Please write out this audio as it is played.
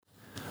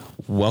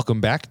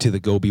Welcome back to the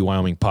Go Be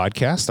Wyoming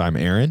podcast. I'm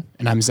Aaron.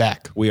 And I'm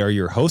Zach. We are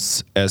your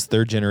hosts. As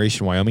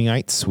third-generation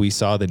Wyomingites, we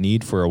saw the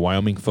need for a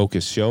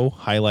Wyoming-focused show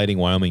highlighting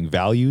Wyoming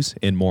values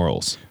and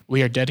morals.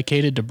 We are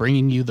dedicated to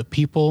bringing you the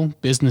people,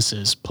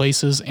 businesses,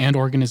 places, and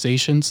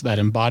organizations that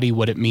embody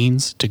what it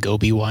means to go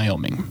be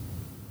Wyoming.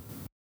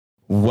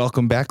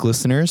 Welcome back,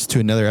 listeners, to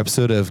another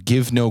episode of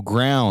Give No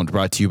Ground,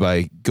 brought to you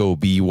by Go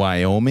Be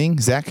Wyoming.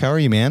 Zach, how are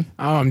you, man?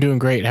 Oh, I'm doing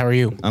great. How are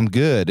you? I'm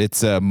good.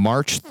 It's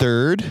March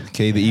 3rd,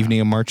 the evening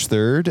of March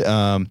 3rd.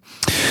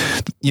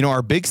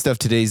 Our big stuff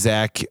today,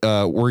 Zach,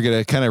 we're going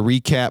to kind of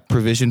recap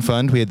Provision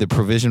Fund. We had the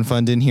Provision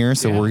Fund in here,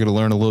 so we're going to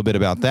learn a little bit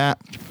about that.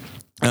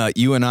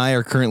 You and I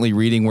are currently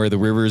reading Where the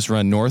Rivers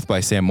Run North by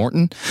Sam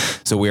Morton,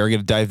 so we are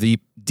going to dive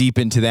deep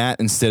into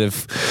that instead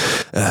of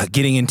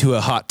getting into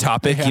a hot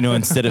topic,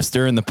 instead of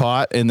stirring the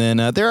pot. And then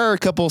there are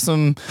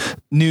some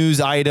news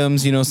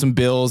items, some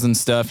bills and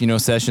stuff,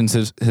 sessions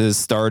has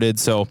started.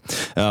 So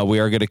we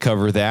are going to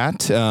cover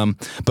that.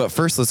 But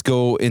first, let's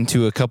go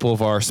into a couple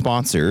of our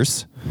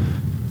sponsors.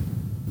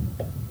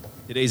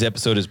 Today's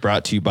episode is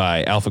brought to you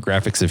by Alpha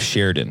Graphics of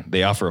Sheridan.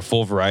 They offer a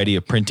full variety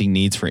of printing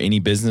needs for any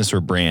business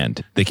or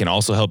brand. They can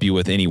also help you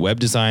with any web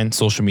design,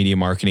 social media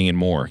marketing, and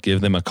more.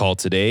 Give them a call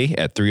today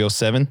at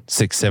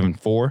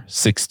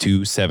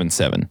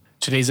 307-674-6277.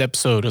 Today's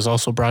episode is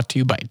also brought to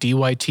you by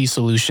DYT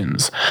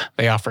Solutions.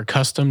 They offer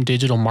custom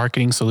digital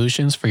marketing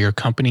solutions for your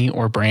company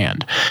or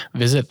brand.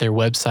 Visit their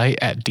website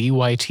at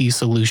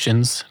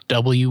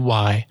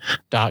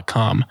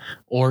dytsolutions.com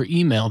or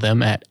email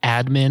them at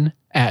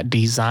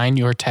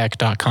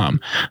admin@designyourtech.com.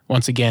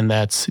 Once again,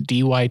 that's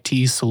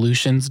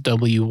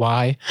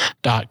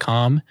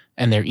dytsolutions.com,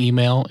 and their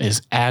email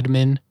is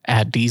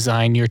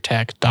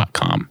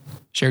admin@designyourtech.com.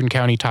 Sheridan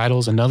County Title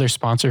is another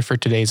sponsor for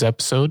today's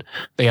episode.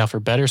 They offer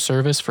better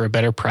service for a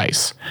better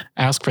price.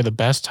 Ask for the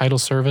best title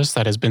service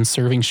that has been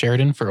serving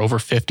Sheridan for over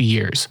 50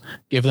 years.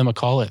 Give them a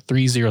call at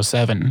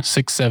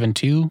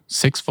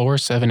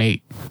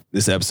 307-672-6478.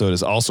 This episode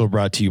is also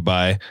brought to you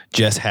by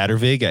Jess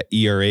Hattervig at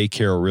ERA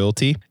Carroll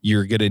Realty.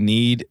 You're going to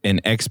need an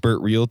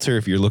expert realtor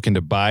if you're looking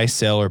to buy,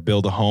 sell, or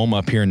build a home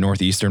up here in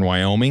northeastern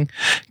Wyoming.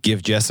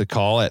 Give Jess a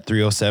call at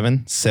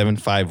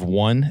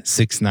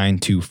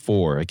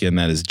 307-751-6924. Again,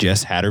 that is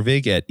Jess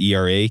Hattervig at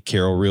ERA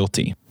Carroll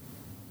Realty.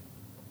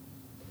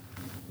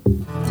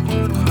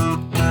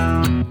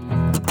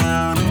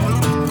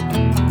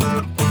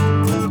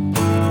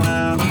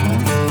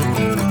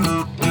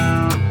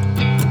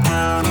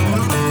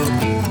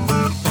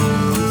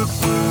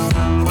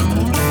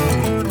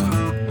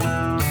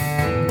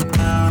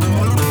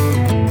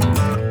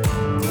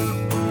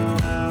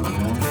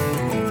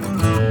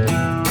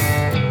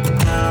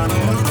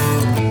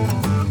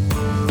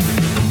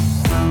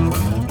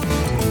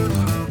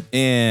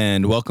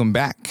 And welcome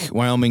back,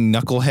 Wyoming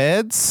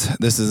Knuckleheads.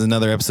 This is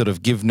another episode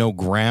of Give No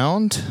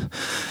Ground.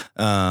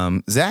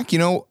 Zach,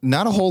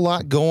 not a whole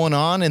lot going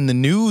on in the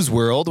news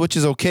world, which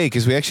is okay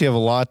because we actually have a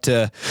lot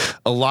to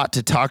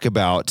talk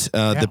about.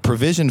 The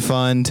Provision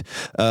Fund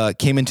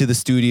came into the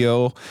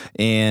studio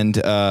and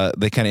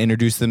they kind of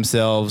introduced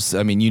themselves.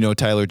 I mean,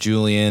 Tyler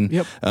Julian.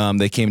 Yep.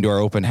 They came to our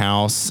open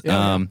house.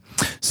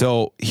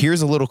 So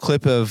here's a little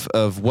clip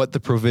of what the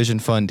Provision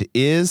Fund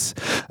is.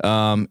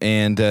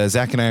 And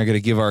Zach and I are going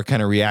to give our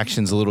kind of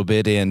reactions a little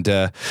bit, and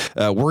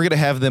we're going to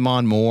have them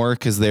on more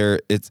because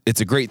it's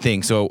a great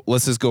thing. So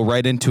let's just go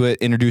right into it,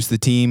 introduce the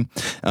team.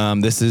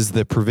 This is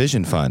the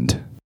Provision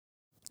Fund.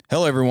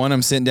 Hello, everyone.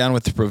 I'm sitting down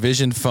with the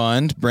Provision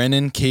Fund,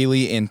 Brennan,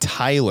 Kaylee, and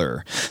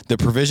Tyler. The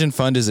Provision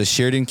Fund is a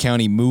Sheridan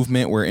County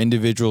movement where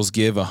individuals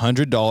give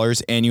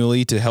 $100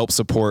 annually to help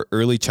support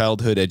early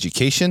childhood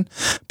education,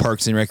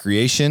 parks and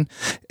recreation,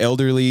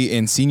 elderly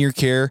and senior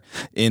care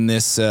in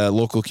this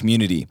local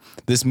community.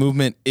 This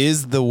movement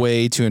is the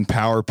way to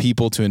empower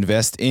people to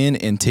invest in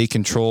and take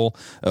control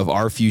of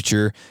our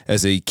future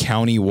as a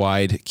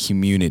county-wide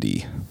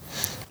community.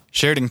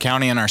 Sheridan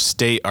County and our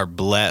state are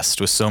blessed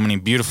with so many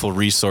beautiful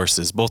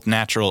resources, both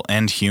natural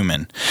and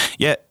human.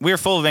 Yet, we are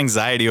full of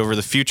anxiety over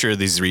the future of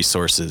these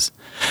resources.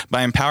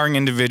 By empowering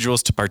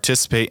individuals to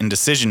participate in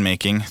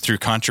decision-making through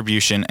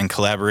contribution and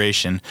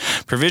collaboration,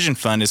 Provision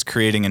Fund is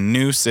creating a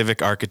new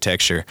civic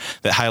architecture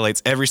that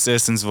highlights every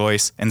citizen's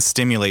voice and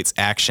stimulates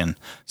action,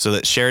 so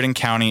that Sheridan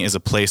County is a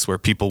place where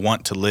people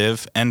want to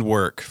live and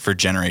work for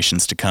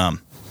generations to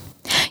come.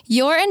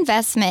 Your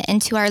investment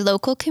into our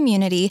local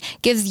community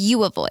gives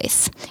you a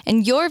voice,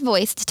 and your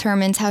voice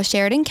determines how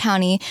Sheridan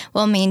County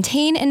will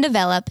maintain and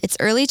develop its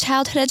early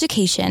childhood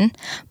education,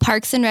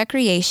 parks and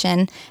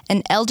recreation,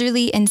 and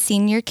elderly and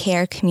senior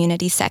care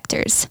community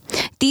sectors.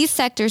 These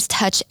sectors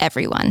touch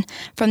everyone,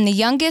 from the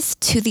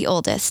youngest to the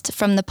oldest,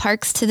 from the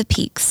parks to the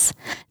peaks.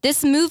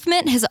 This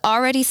movement has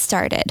already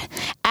started.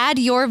 Add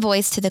your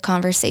voice to the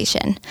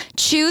conversation.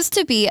 Choose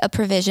to be a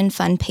Provision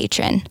Fund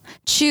patron.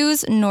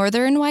 Choose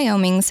Northern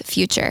Wyoming's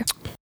future.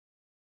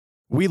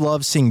 We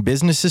love seeing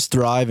businesses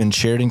thrive in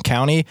Sheridan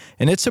County,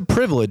 and it's a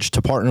privilege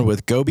to partner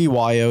with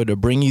GoBYO to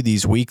bring you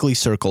these weekly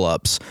Circle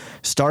Ups.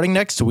 Starting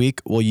next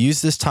week, we'll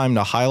use this time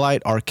to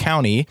highlight our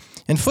county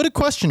and foot a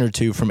question or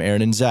two from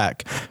Aaron and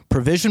Zach.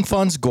 Provision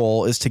Fund's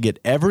goal is to get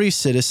every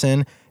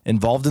citizen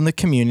involved in the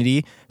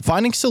community,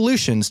 finding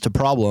solutions to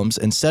problems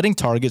and setting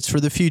targets for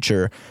the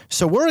future.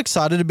 So we're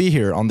excited to be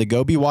here on the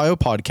GoBYO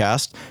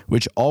podcast,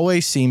 which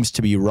always seems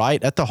to be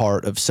right at the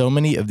heart of so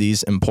many of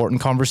these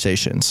important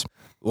conversations.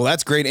 Well,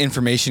 that's great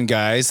information,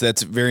 guys.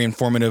 That's very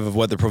informative of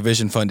what the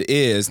Provision Fund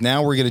is.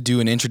 Now we're going to do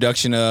an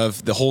introduction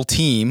of the whole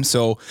team.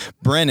 So,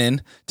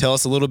 Brennan, tell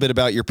us a little bit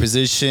about your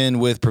position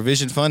with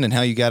Provision Fund and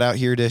how you got out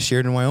here to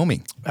Sheridan,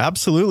 Wyoming.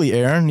 Absolutely,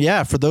 Aaron.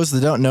 Yeah, for those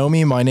that don't know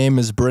me, my name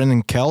is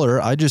Brennan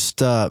Keller. I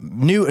just a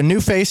new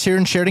face here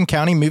in Sheridan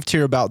County, moved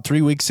here about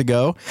 3 weeks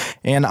ago,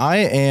 and I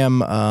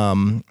am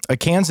a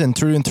Kansan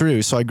through and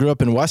through. So I grew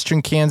up in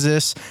Western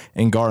Kansas,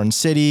 in Garden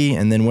City,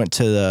 and then went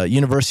to the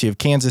University of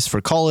Kansas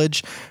for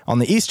college on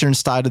the eastern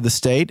side of the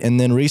state, and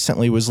then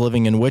recently was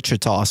living in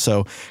Wichita.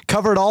 So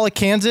covered all of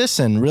Kansas,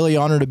 and really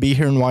honored to be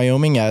here in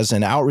Wyoming as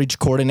an outreach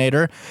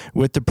coordinator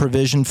with the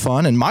Provision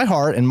Fund. And my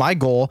heart and my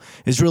goal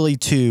is really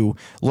to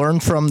learn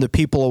from the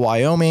people of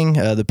Wyoming,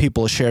 the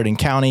people of Sheridan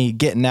County,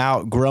 getting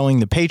out, growing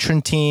the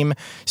patron team,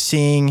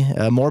 seeing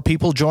more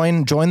people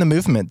join the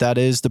movement that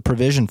is the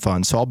Provision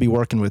Fund. So I'll be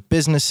working with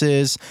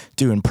businesses,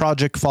 doing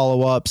project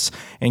follow-ups,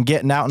 and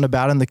getting out and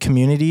about in the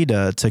community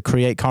to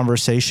create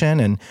conversation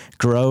and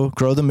grow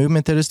the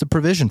movement that is the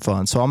Provision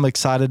Fund. So I'm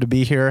excited to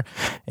be here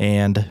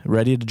and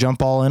ready to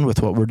jump all in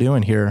with what we're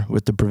doing here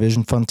with the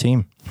Provision Fund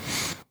team.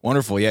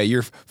 Wonderful. Yeah,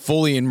 you're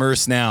fully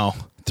immersed now.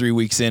 3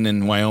 weeks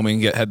in Wyoming,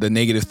 had the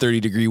negative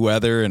 30-degree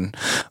weather and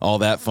all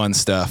that fun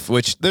stuff,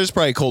 which there's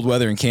probably cold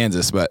weather in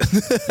Kansas, but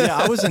yeah,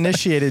 I was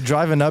initiated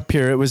driving up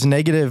here. It was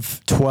negative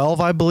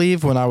 12, I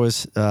believe, when I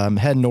was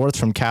heading north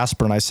from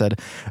Casper, and I said,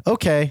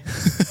 okay,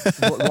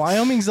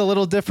 Wyoming's a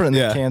little different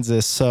than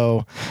Kansas.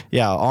 So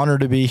yeah,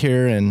 honored to be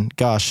here, and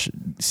gosh,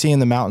 seeing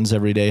the mountains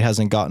every day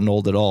hasn't gotten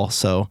old at all.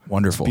 So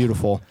wonderful.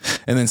 Beautiful.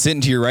 And then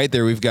sitting to your right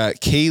there, we've got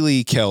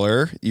Kaylee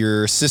Keller,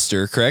 your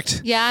sister,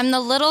 correct? Yeah, I'm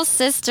the little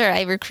sister.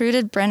 I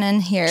recruited Brennan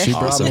here. She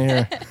brought me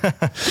here.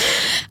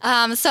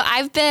 So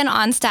I've been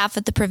on staff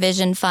at the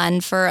Provision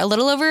Fund for a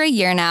little over a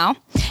year now,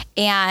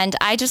 and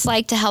I just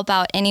like to help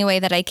out any way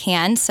that I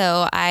can.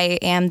 So I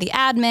am the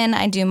admin,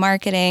 I do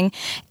marketing,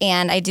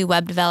 and I do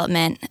web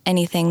development,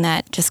 anything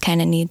that just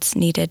kind of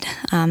needed.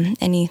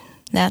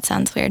 That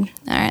sounds weird.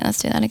 All right,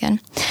 let's do that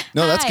again.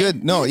 No, that's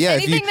good. No, yeah.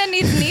 Anything that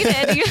needs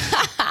needed.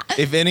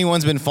 If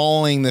anyone's been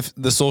following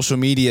the social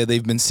media,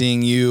 they've been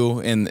seeing you,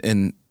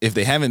 and if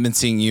they haven't been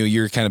seeing you,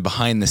 you're kind of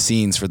behind the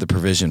scenes for the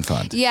Provision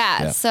Fund.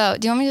 Yeah. So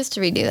do you want me just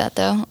to redo that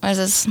though? Or is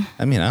this?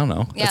 I mean, I don't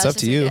know. Yeah, it's up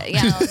to you.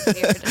 Yeah,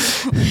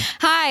 that's weird.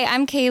 Hi,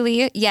 I'm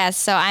Kaylee. Yes.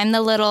 So I'm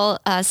the little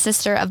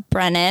sister of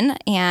Brennan,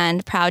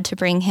 and proud to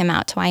bring him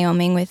out to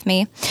Wyoming with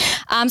me.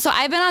 So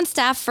I've been on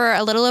staff for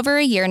a little over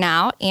a year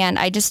now, and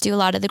I just do a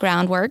lot of the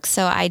groundwork.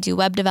 So I do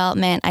web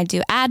development, I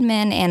do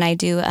admin, and I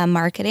do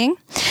marketing.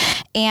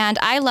 And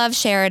I love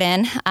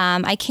Sheridan.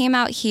 I came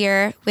out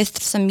here with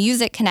some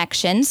music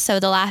connections. So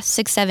the last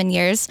 6-7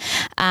 years,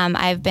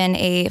 I've been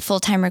a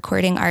full-time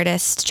recording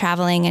artist,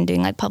 traveling and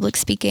doing like public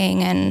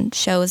speaking and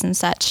shows and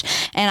such.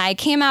 And I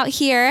came out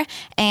here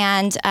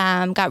and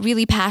got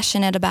really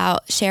passionate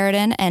about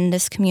Sheridan and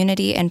this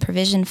community and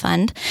Provision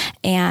Fund.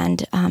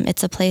 And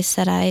it's a place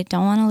that I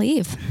don't want to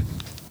leave.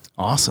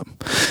 Awesome.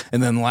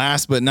 And then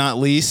last but not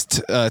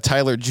least,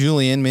 Tyler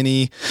Julian.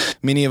 Many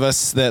of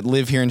us that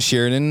live here in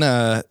Sheridan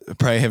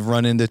probably have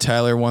run into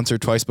Tyler once or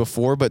twice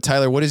before. But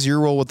Tyler, what is your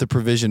role with the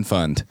Provision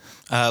Fund?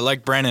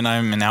 Like Brennan,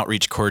 I'm an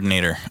outreach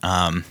coordinator.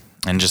 And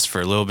just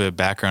for a little bit of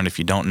background, if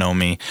you don't know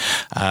me,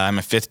 I'm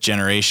a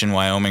 5th-generation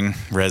Wyoming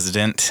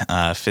resident,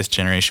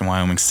 5th-generation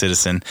Wyoming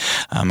citizen.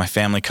 My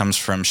family comes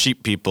from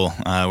sheep people.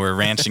 We're a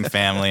ranching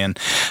family, and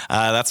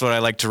that's what I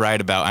like to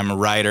write about. I'm a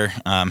writer.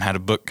 Had a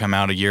book come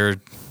out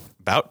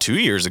about 2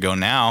 years ago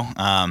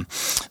now,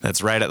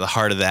 that's right at the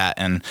heart of that,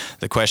 and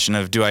the question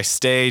of do I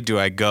stay, do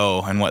I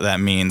go, and what that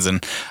means.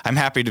 And I'm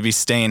happy to be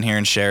staying here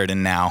in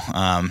Sheridan now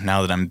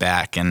that I'm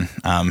back, and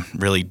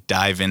really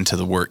dive into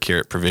the work here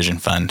at Provision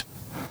Fund.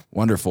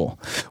 Wonderful.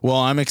 Well,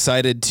 I'm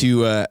excited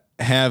to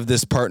have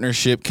this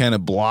partnership kind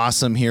of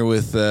blossom here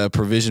with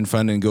Provision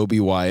Fund and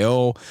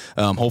GoBYO.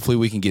 Hopefully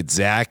we can get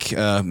Zach,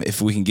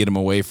 if we can get him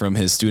away from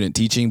his student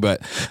teaching,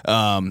 but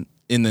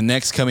in the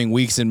next coming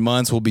weeks and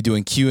months, we'll be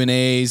doing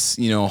Q&As,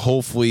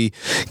 hopefully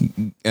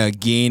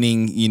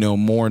gaining,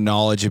 more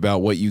knowledge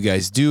about what you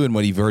guys do and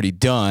what you've already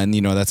done.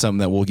 That's something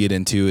that we'll get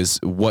into, is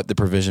what the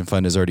Provision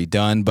Fund has already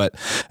done. But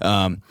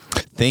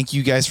thank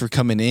you guys for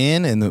coming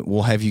in, and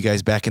we'll have you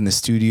guys back in the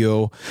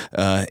studio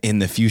in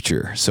the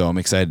future. So I'm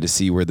excited to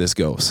see where this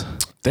goes.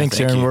 Thanks,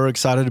 Thank Aaron. you. We're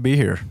excited to be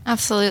here.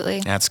 Absolutely.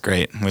 That's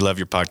great. We love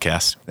your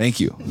podcast. Thank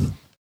you.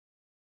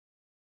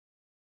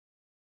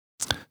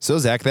 So,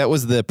 Zach, that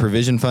was the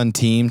Provision Fund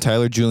team: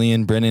 Tyler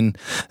Julian, Brennan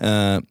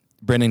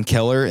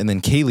Keller, and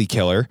then Kaylee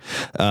Keller.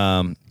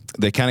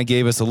 They kind of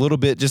gave us a little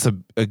bit, just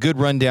a good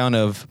rundown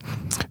of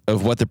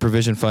of what the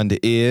Provision Fund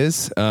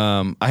is.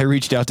 I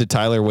reached out to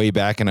Tyler way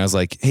back and I was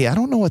like, hey, I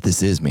don't know what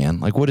this is, man.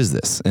 Like, what is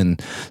this?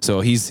 And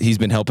so he's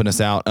been helping us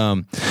out.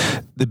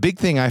 The big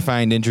thing I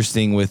find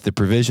interesting with the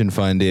Provision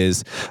Fund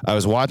is I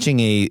was watching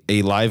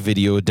a live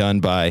video done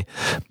by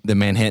the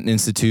Manhattan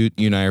Institute.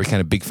 You and I are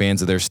kind of big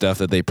fans of their stuff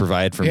that they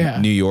provide from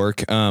New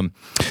York.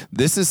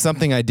 This is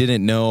something I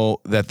didn't know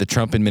that the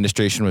Trump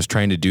administration was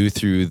trying to do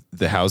through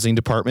the housing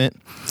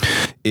department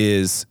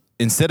is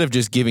instead of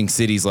just giving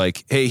cities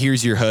like, hey,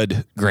 here's your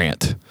HUD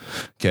grant,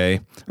 okay?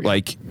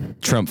 Like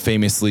Trump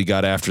famously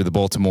got after the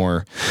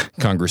Baltimore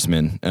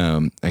congressman.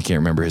 I can't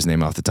remember his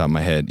name off the top of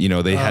my head. You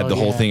know, they had the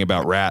whole thing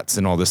about rats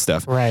and all this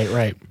stuff.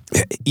 Right.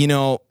 You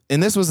know,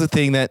 and this was the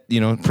thing that,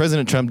 you know,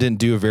 President Trump didn't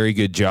do a very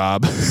good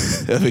job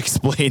of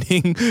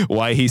explaining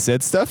why he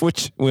said stuff,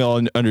 which we all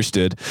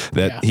understood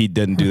that he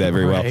didn't do that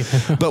very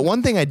well. But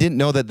one thing I didn't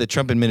know that the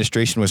Trump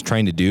administration was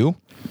trying to do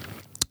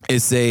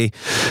is say,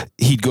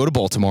 he'd go to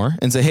Baltimore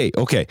and say, hey,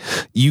 okay,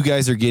 you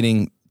guys are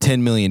getting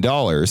 $10 million.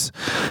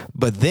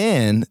 But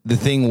then the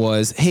thing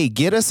was, hey,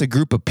 get us a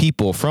group of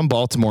people from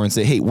Baltimore and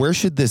say, hey, where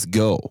should this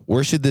go?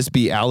 Where should this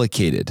be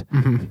allocated?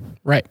 Mm-hmm.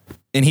 Right.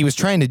 And he was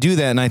trying to do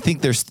that. And I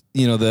think there's,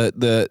 you know,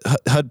 the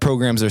HUD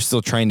programs are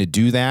still trying to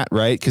do that,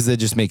 right? Because that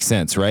just makes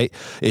sense, right?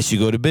 It should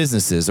go to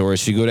businesses or it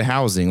should go to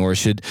housing or it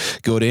should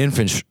go to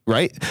infants,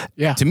 right?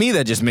 Yeah. To me,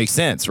 that just makes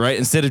sense, right?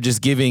 Instead of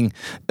just giving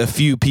a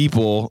few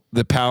people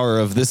the power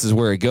of this is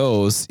where it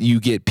goes, you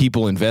get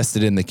people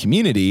invested in the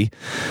community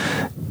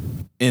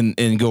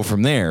and go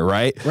from there,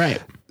 right?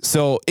 Right.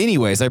 So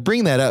anyways, I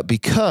bring that up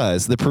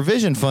because the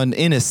Provision Fund,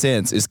 in a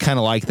sense, is kind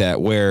of like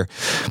that, where,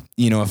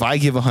 you know, if I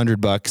give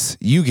 $100,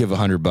 you give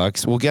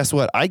 $100. Well, guess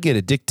what? I get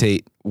to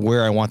dictate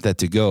where I want that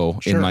to go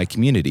in my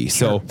community.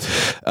 Sure.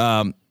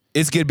 So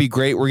it's going to be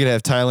great. We're going to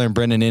have Tyler and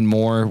Brendan in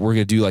more. We're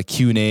going to do like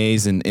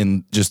Q&As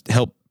and just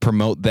help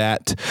promote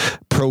that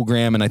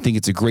program. And I think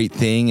it's a great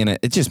thing. And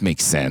it just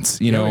makes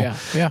sense, you know?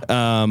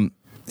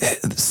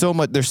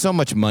 There's so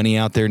much money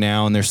out there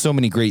now, and there's so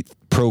many great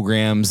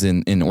programs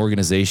and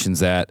organizations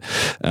that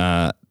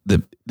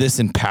this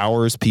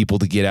empowers people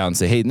to get out and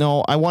say, hey,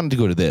 no, I wanted to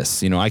go to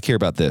this. You know, I care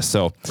about this.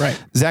 So,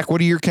 Zach, what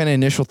are your kind of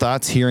initial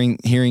thoughts hearing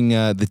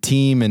the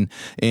team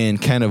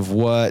and kind of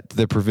what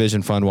the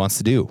Provision Fund wants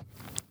to do?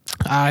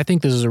 I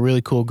think this is a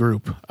really cool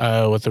group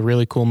with a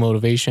really cool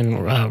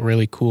motivation,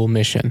 really cool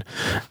mission.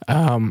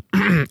 And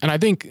I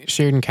think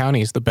Sheridan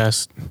County is the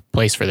best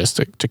place for this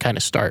to kind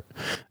of start.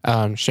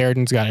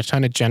 Sheridan's got a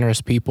ton of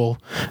generous people,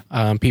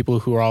 people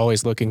who are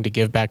always looking to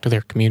give back to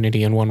their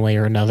community in one way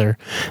or another.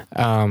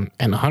 And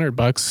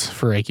 $100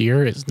 for a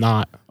year is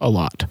not a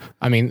lot.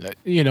 I mean,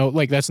 you know,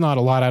 like that's not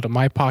a lot out of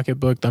my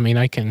pocketbook. I mean,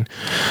 I can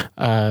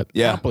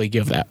happily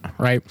give that,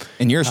 right?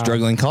 And you're a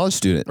struggling college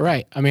student.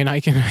 Right. I mean, I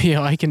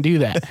can do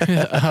that.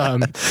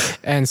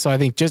 And so I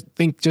think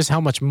just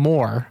how much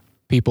more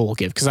people will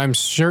give, because I'm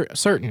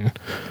certain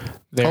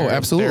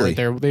absolutely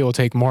they will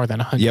take more than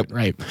 100.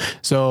 Right.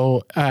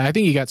 So I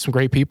think you got some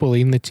great people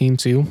leading the team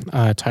too.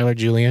 Tyler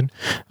Julian,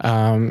 you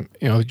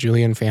know, the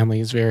Julian family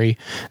is very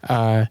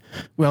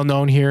well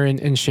known here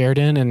in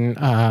Sheridan,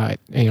 and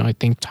you know, I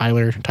think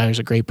Tyler's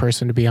a great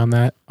person to be on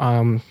that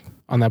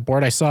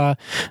board. I saw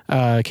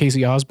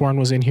Casey Osborne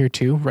was in here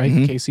too, right?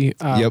 Mm-hmm. Casey.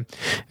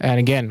 And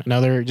again,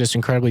 another just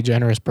incredibly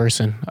generous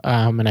person.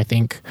 And I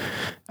think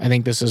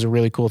this is a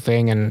really cool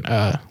thing, and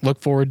look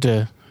forward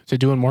to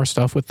doing more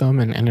stuff with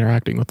them and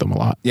interacting with them a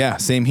lot. Yeah,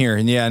 same here.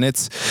 And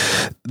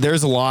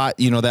there's a lot,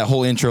 you know, that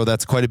whole intro,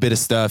 that's quite a bit of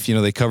stuff, you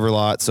know, they cover a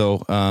lot.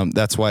 So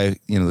that's why,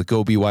 you know, the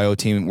Go BYO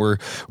team, we're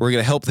going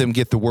to help them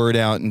get the word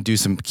out and do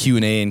some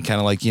Q&A and kind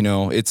of like, you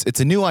know, it's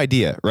a new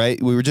idea,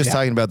 right? We were just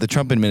talking about the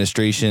Trump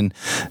administration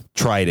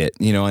tried it,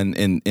 you know,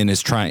 and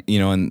is trying, you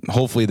know, and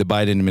hopefully the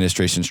Biden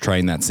administration is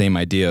trying that same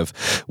idea of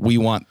we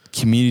want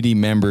community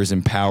members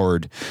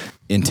empowered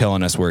in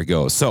telling us where it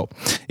goes. So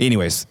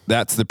anyways,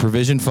 that's the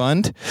Provision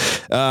Fund.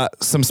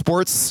 Some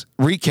sports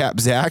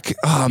recap, Zach.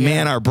 Oh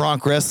man, our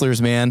Bronc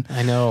wrestlers, man.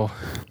 I know.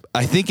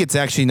 I think it's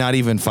actually not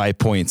even 5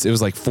 points. It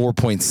was like 4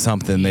 points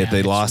something that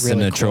they lost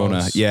really in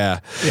Natrona. Close. Yeah.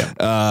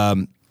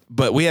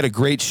 But we had a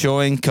great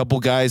showing. Couple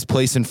guys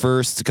placing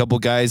first, a couple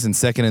guys in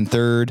second and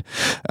third.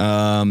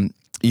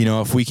 You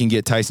know, if we can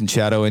get Tyson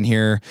Shadow in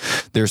here,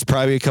 there's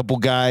probably a couple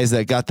guys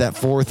that got that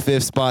 4th,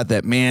 5th spot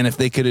that, man, if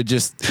they could have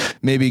just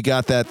maybe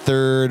got that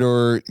 3rd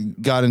or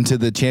got into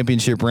the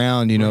championship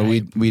round, you know,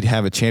 we'd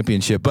have a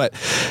championship. But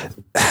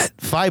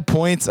 5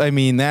 points, I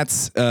mean,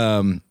 that's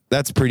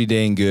pretty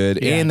dang good.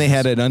 Yeah, and they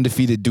had an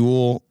undefeated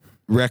duel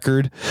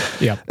record.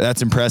 Yeah.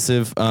 That's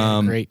impressive.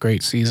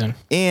 Great season.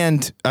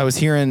 And I was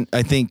hearing,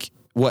 I think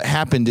what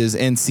happened is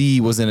NC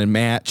was in a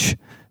match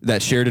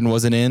that Sheridan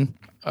wasn't in.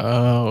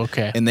 Oh,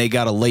 okay. And they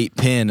got a late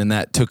pin, and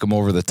that took them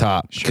over the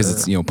top because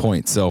it's, you know,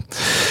 points. So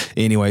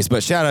anyways,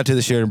 but shout out to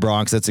the Sheridan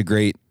Broncs. That's a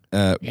great,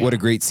 what a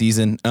great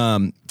season.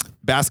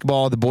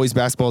 basketball, the boys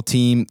basketball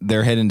team,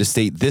 they're heading to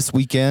state this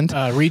weekend.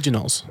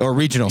 Regionals. Or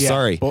regional, Yeah,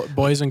 sorry.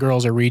 boys and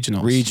girls are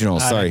regionals.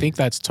 Regionals, sorry. I think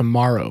that's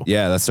tomorrow.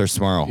 Yeah, that starts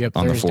tomorrow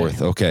on Thursday. the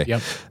 4th. Okay.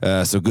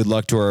 Yep. So good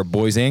luck to our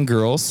boys and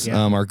girls. Yeah.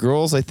 Our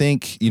girls, I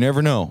think, you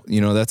never know.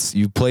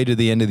 You play to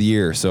the end of the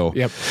year. So,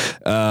 Yep.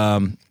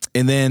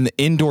 And then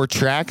indoor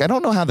track. I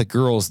don't know how the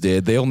girls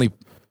did. They only,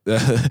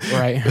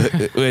 Right.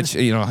 which,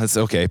 it's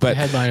okay. But The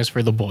headline is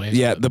for the boys.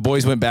 yeah, the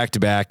boys went back to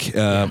back.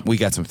 We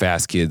got some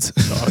fast kids.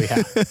 Oh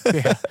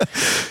yeah.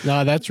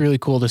 No, that's really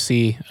cool to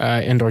see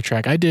indoor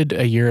track. I did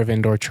a year of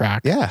indoor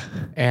track. Yeah.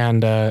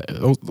 And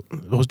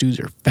those dudes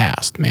are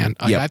fast, man.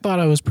 Yep. I thought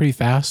I was pretty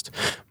fast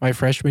my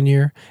freshman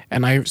year,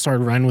 and I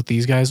started running with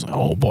these guys.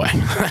 Oh boy,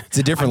 It's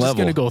a different I'm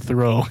level. just gonna go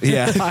throw.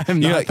 Yeah.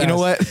 I'm You're not like, you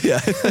know fast. what? Yeah.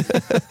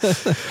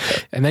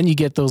 And then you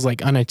get those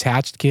like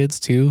unattached kids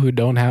too, who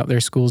don't have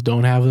their schools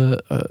don't have an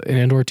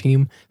indoor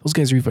team. Those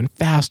guys are even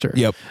faster.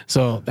 Yep.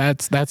 So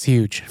that's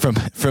huge.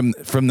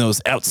 From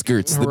those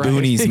outskirts, the Right.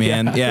 boonies,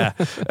 man. Yeah.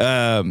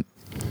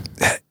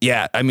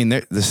 Yeah, I mean,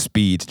 the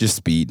speed,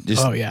 just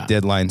Oh, yeah.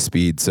 deadline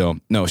speed. So,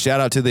 no, shout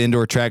out to the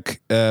indoor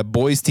track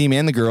boys team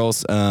and the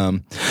girls.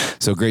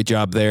 So great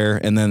job there.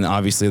 And then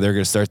obviously they're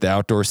going to start the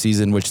outdoor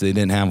season, which they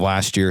didn't have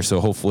last year. So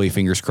hopefully,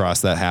 fingers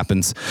crossed, that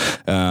happens.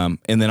 And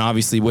then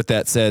obviously, with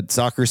that said,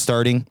 soccer's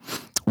starting.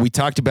 We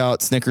talked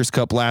about Snickers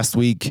Cup last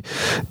week.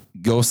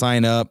 Go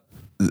sign up.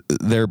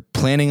 They're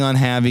planning on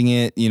having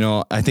it.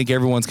 I think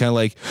everyone's kind of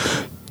like,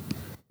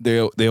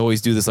 they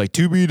always do this like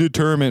to be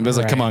determined, but it's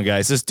like, come on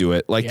guys, just do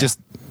it. Like Yeah.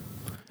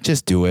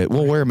 just do it.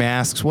 We'll wear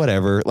masks,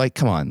 whatever. Like,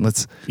 come on,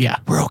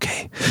 we're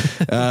okay.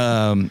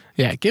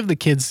 Yeah, give the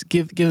kids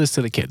give this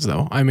to the kids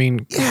though. I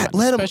mean, Yeah,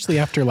 let 'em- especially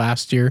after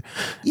last year.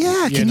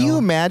 Yeah. Can you know?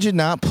 imagine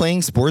not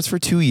playing sports for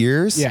 2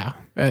 years? Yeah,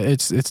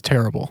 it's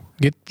terrible.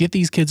 Get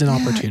these kids an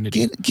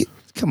opportunity.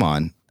 Come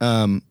on.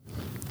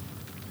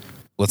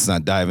 Let's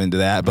not dive into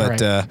that, but,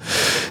 Right.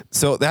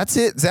 so that's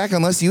it, Zach,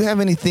 unless you have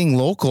anything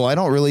local. I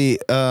don't really,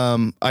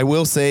 I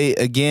will say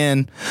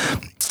again,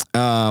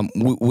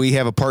 we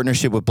have a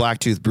partnership with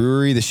Blacktooth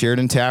Brewery, the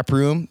Sheridan Tap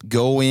Room.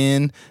 Go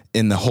in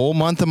the whole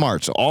month of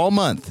March, all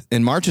month.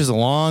 And March is a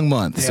long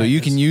month, so Yeah, you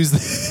it can use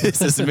this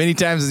as many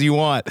times as you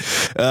want.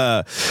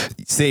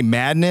 Say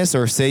Madness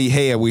or say,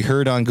 hey, we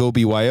heard on Go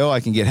BYO, I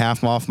can get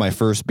half off my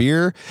first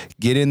beer.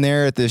 Get in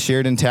there at the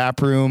Sheridan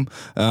Tap Room,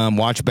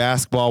 watch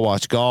basketball,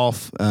 watch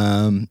golf,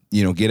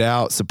 get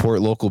out, support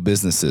local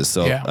businesses.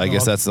 So Yeah, I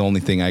guess that's the only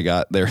thing I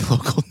got there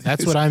local.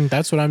 That's what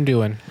I'm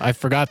doing. I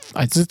forgot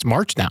it's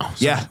March now.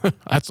 So Yeah.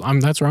 that's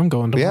where I'm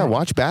going tomorrow. Yeah,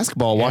 watch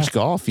basketball, watch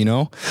golf,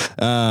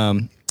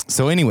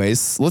 So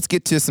anyways, let's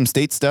get to some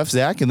state stuff,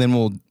 Zach, and then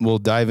we'll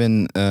dive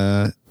in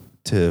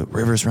to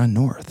Rivers Run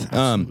North.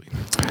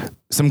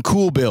 Some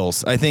cool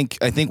bills. I think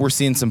we're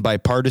seeing some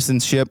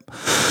bipartisanship.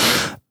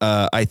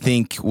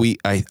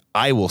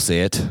 I will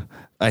say it.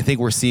 I think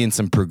we're seeing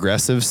some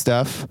progressive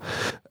stuff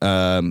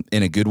in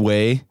a good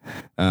way.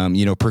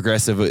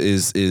 Progressive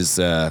is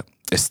a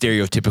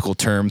stereotypical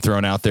term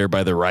thrown out there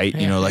by the right,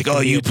 like, oh,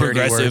 you a dirty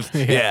progressive.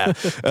 word. Yeah.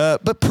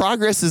 But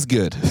progress is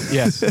good.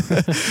 Yes.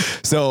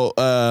 So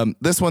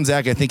this one,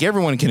 Zach, I think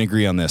everyone can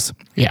agree on this.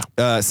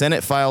 Yeah.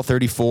 Senate File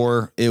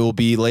 34, it will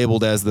be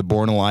labeled as the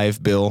Born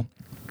Alive bill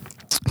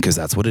because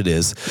that's what it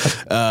is.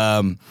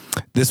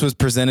 This was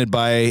presented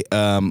by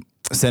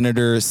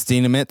Senator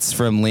Steinmetz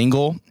from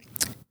Lingle.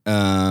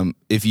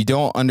 If you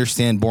don't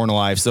understand Born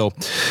Alive, so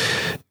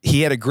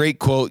he had a great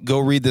quote. Go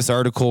read this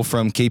article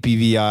from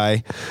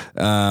KPVI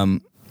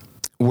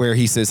where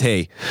he says,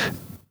 hey,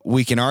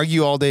 we can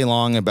argue all day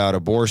long about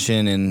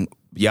abortion and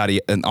yada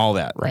and all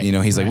that. Right.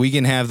 He's like, Right. we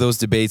can have those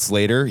debates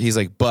later. He's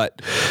like,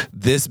 but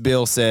this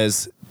bill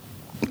says,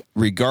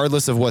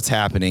 regardless of what's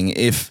happening,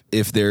 if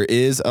there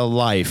is a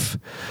life,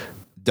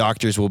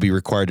 doctors will be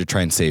required to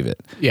try and save it.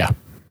 Yeah.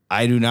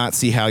 I do not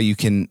see how you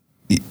can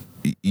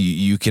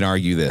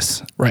argue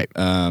this. Right.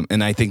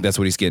 And I think that's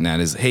what he's getting at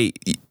is, hey,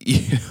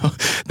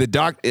 the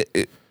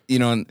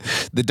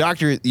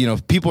doctor,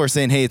 people are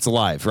saying, hey, it's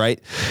alive, right?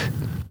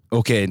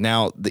 Okay,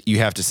 now you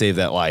have to save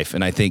that life.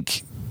 And I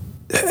think,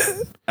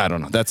 I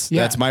don't know. That's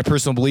my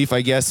personal belief,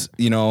 I guess.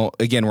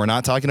 Again, we're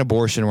not talking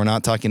abortion. We're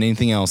not talking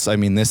anything else. I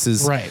mean, this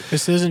is Right.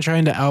 This isn't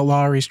trying to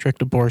outlaw or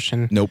restrict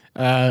abortion. Nope.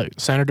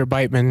 Senator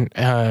Beitman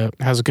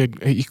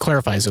he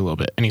clarifies it a little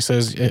bit. And he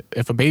says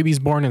if a baby's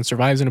born and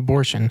survives an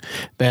abortion,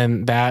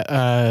 then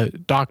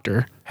that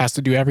doctor has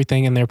to do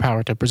everything in their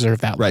power to preserve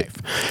that Right.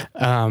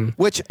 life.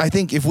 Which I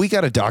think if we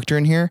got a doctor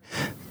in here,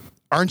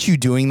 aren't you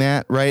doing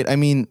that, right? I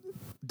mean,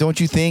 don't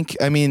you think?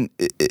 I mean,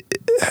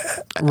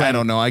 I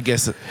don't know. I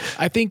guess.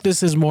 I think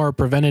this is more a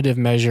preventative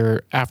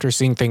measure after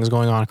seeing things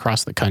going on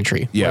across the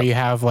country. Yeah. Where you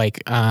have I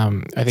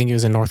think it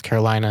was in North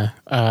Carolina,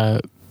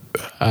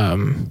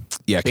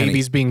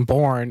 babies being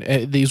born.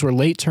 These were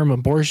late term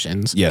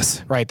abortions.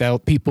 Yes. Right.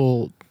 That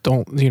people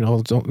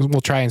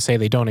will try and say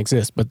they don't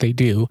exist, but they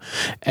do.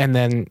 And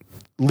then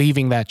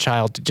leaving that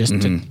child to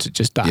just to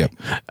just die,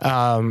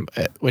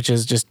 which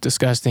is just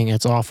disgusting.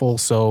 It's awful.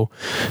 So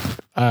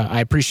I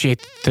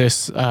appreciate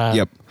this.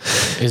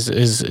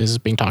 Is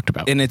being talked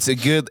about, and it's a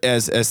good,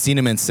 as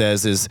Sieneman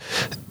says, is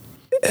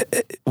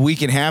we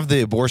can have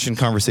the abortion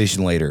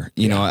conversation later.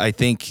 You know, I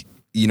think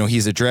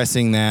he's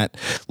addressing that.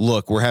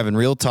 Look, we're having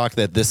real talk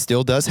that this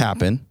still does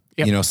happen.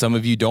 Yep. You know, some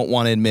of you don't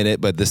want to admit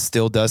it, but this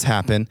still does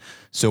happen.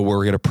 So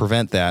we're going to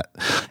prevent that.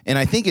 And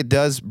I think it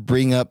does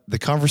bring up the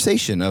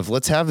conversation of,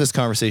 let's have this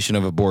conversation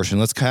of abortion.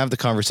 Let's have the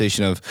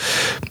conversation of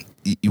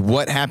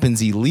what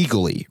happens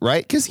illegally,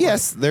 right? Because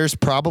yes, there's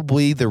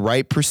probably the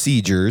right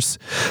procedures,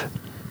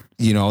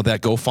 that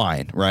go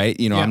fine, right?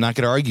 I'm not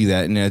going to argue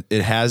that. And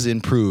it has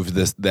improved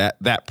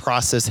that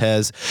process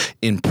has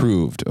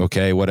improved.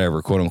 Okay.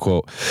 Whatever, quote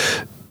unquote.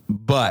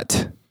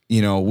 But,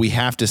 we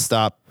have to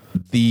stop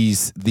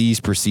these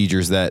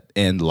procedures that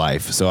end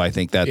life. So I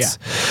think that's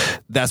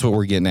what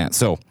we're getting at.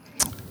 So,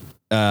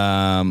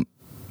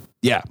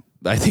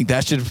 I think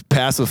that should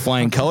pass with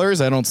flying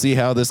colors. I don't see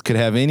how this could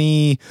have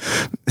any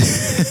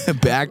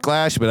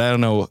backlash, but I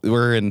don't know.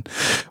 We're in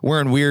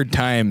weird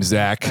times,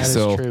 Zach. That is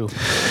true.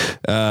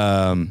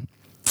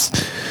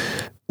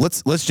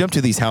 Let's jump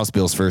to these House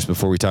bills first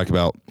before we talk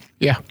about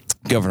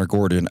Governor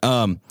Gordon.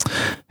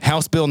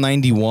 House Bill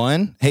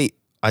 91. Hey,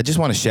 I just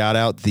want to shout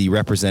out the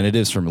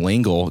representatives from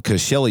Lingle,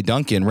 because Shelley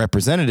Duncan,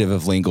 representative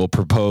of Lingle,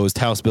 proposed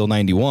House Bill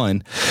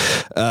 91.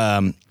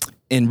 And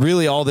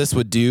really all this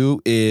would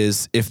do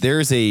is, if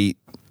there's a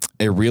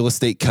real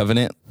estate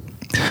covenant,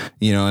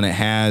 and it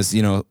has,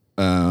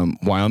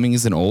 Wyoming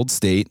is an old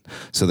state,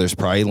 so there's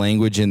probably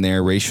language in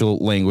there, racial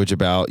language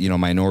about,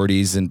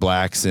 minorities and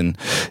blacks and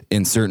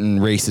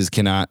certain races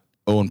cannot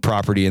own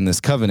property in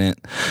this covenant.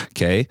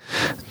 Okay.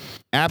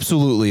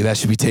 Absolutely, that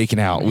should be taken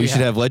out. We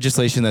should have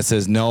legislation that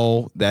says,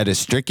 no, that is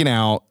stricken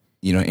out.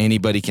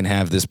 Anybody can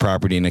have this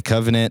property in a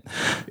covenant.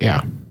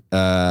 Yeah.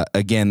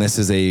 Again, this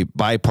is a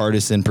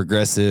bipartisan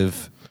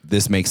progressive.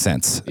 This makes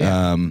sense.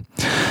 Yeah.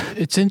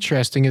 It's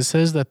interesting. It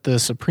says that the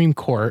Supreme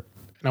Court,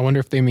 and I wonder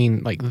if they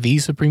mean like the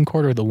Supreme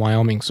Court or the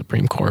Wyoming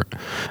Supreme Court,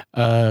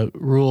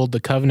 ruled the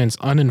covenants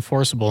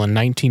unenforceable in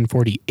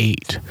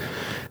 1948,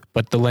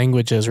 but the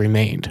language has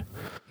remained,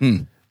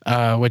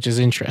 which is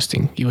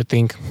interesting. You would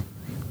think,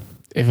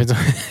 if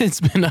it's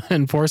been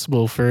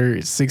unenforceable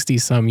for 60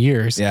 some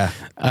years,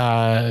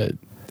 that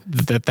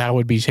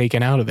would be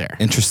taken out of there.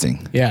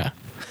 Interesting. Yeah.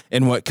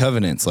 And what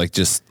covenants? Like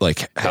just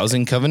like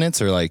housing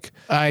covenants, or like?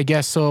 I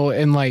guess so.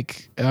 And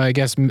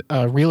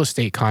real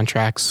estate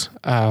contracts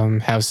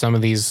have some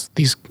of these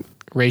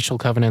racial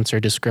covenants or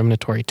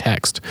discriminatory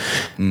text,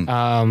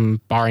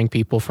 barring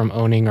people from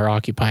owning or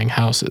occupying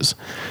houses.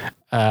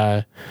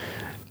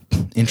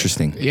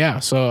 Interesting. Yeah.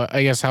 So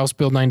I guess House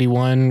Bill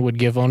 91 would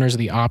give owners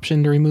the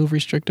option to remove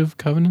restrictive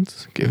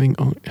covenants,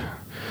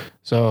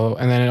 So,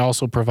 and then it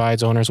also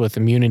provides owners with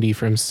immunity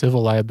from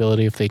civil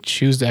liability if they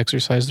choose to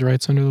exercise the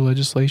rights under the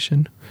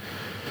legislation.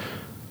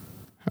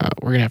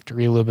 We're going to have to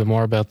read a little bit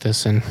more about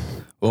this. It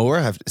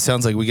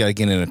sounds like we got to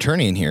get an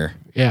attorney in here.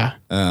 Yeah.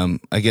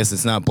 I guess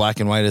it's not black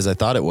and white as I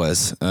thought it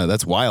was.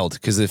 That's wild,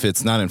 because if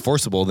it's not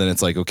enforceable, then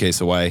it's like, okay,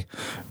 so why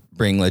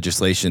bring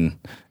legislation,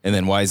 and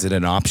then why is it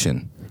an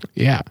option?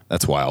 Yeah.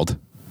 That's wild.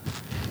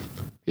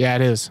 Yeah,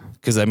 it is.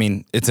 Because,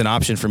 it's an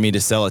option for me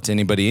to sell it to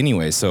anybody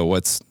anyway, so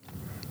what's...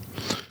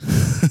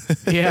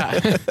 Yeah.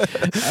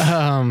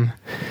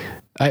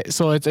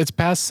 So it's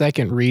past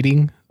second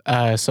reading,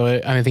 so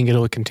I think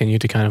it'll continue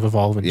to kind of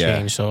evolve and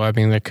change. So,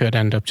 there could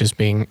end up just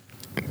being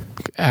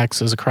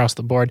axes across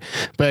the board.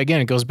 But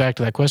again, it goes back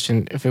to that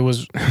question. If it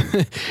was,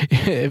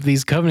 if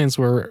these covenants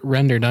were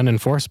rendered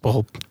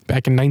unenforceable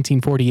back in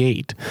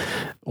 1948,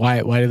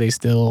 why do they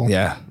still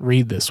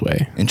read this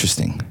way?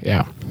 Interesting.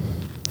 Yeah.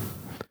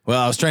 Well,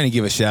 I was trying to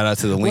give a shout out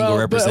to the Lingle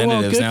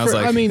representatives. And I was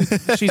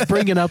like, she's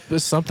bringing up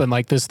something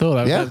like this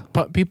though.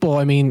 People,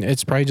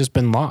 it's probably just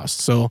been lost.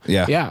 So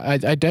I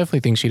definitely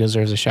think she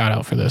deserves a shout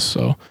out for this.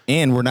 So,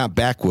 and we're not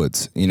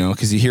backwoods,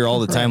 because you hear all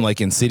the time,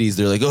 like in cities,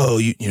 they're like, oh,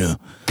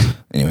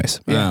 anyways.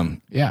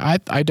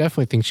 I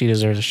definitely think she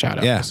deserves a shout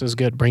out. Yeah. This is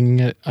good. Bringing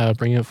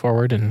it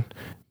forward and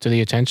to the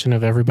attention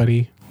of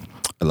everybody.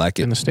 I like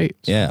it. In the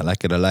States. Yeah, I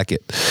like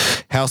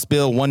it. House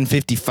Bill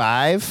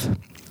 155.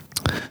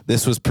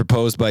 This was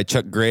proposed by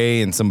Chuck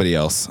Gray and somebody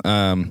else.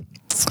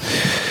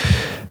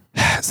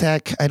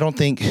 Zach, I don't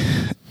think...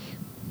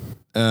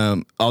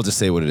 I'll just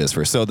say what it is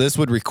first. So this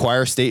would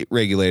require state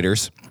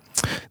regulators.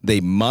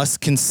 They must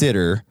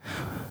consider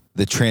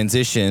the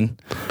transition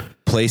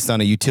placed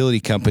on a utility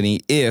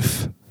company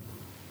if,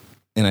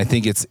 and I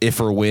think it's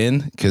if or when,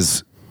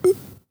 because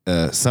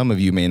some of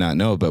you may not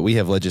know, but we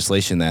have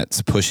legislation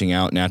that's pushing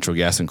out natural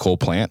gas and coal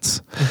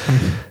plants.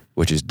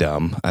 Which is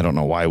dumb. I don't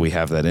know why we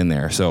have that in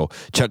there. So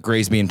Chuck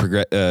Gray's being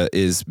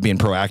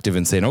proactive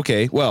and saying,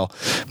 okay, well,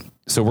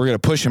 so we're going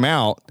to push them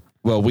out.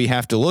 Well, we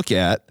have to look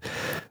at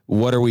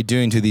what are we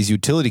doing to these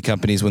utility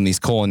companies when these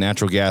coal and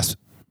natural gas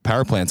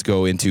power plants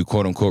go into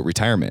quote unquote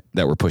retirement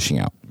that we're pushing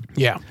out.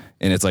 Yeah.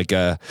 And it's like,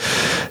 in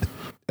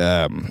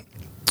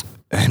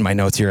my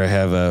notes here, I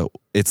have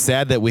it's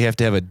sad that we have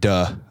to have a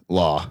duh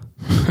law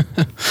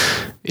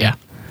Yeah.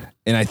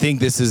 And I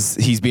think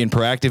he's being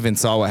proactive and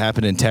saw what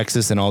happened in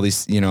Texas and all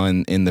these,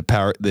 in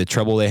the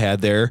trouble they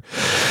had there.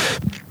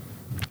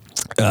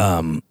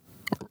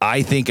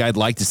 I think I'd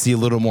like to see a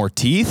little more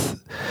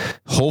teeth.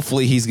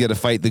 Hopefully he's going to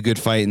fight the good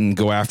fight and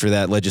go after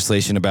that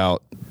legislation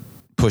about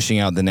pushing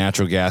out the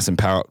natural gas and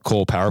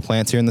coal power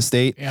plants here in the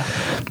state. Yeah.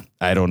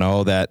 I don't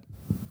know that.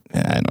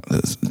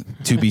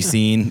 To be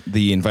seen.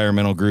 The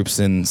environmental groups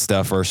and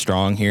stuff are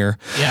strong here.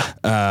 Yeah.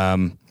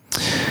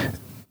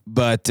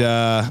 But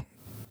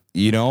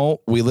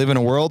we live in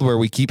a world where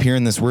we keep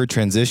hearing this word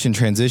transition.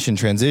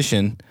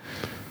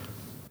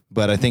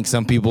 But I think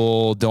some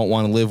people don't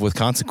want to live with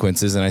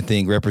consequences. And I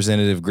think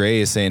Representative Gray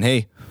is saying,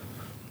 hey,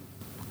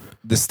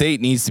 the state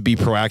needs to be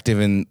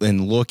proactive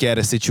and look at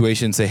a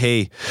situation and say,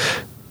 hey,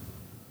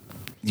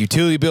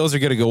 utility bills are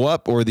going to go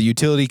up, or the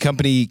utility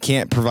company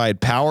can't provide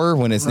power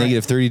when it's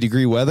negative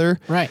 30-degree weather.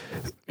 Right.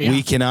 Yeah.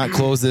 We cannot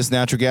close this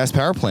natural gas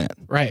power plant.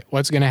 Right.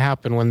 What's going to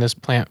happen when this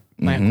plant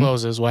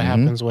closes? What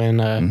happens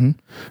when,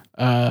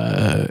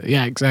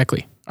 yeah,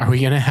 exactly. Are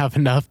we going to have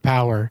enough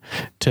power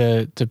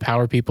to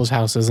power people's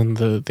houses and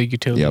the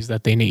utilities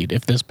that they need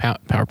if this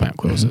power plant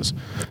closes?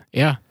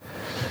 Yeah.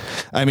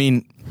 I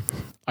mean,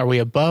 are we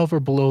above or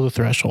below the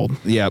threshold?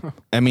 Yeah.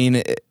 I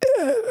mean,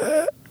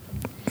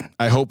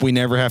 I hope we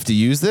never have to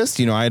use this.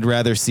 I'd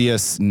rather see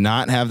us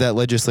not have that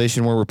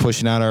legislation where we're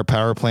pushing out our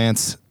power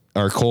plants,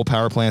 our coal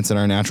power plants and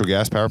our natural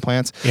gas power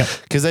plants. Yep.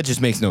 Because that just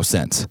makes no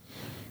sense.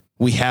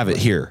 We have it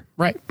here.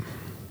 Right.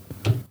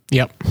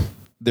 Yep.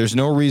 There's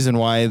no reason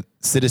why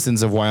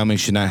citizens of Wyoming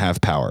should not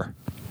have power.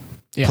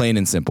 Yeah. Plain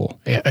and simple.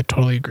 Yeah, I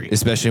totally agree.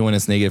 Especially when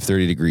it's negative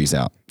 30 degrees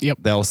out. Yep.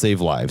 That will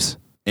save lives.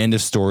 End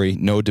of story.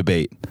 No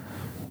debate.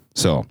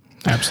 So.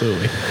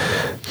 Absolutely.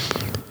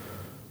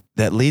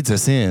 That leads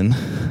us in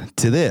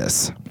to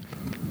this.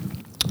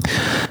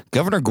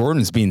 Governor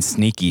Gordon's being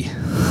sneaky.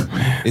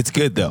 It's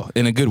good though,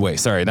 in a good way.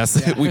 Sorry,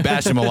 we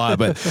bash him a lot,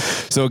 but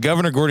so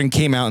Governor Gordon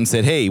came out and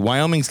said, "Hey,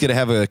 Wyoming's going to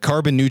have a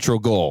carbon neutral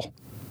goal."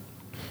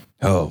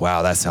 Oh,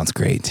 wow, that sounds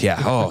great.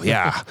 Yeah. Oh,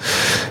 yeah.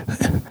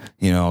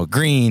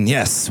 Green.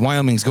 Yes,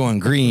 Wyoming's going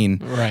green.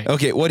 Right.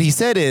 Okay, what he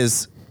said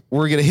is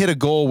we're going to hit a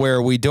goal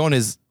where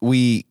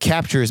we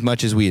capture as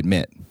much as we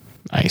admit.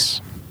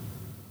 Nice.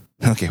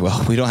 Okay,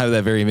 well, we don't have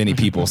that very many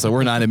people, so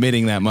we're not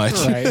emitting that much.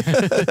 Right.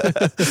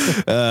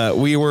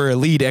 We were a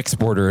lead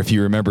exporter, if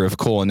you remember, of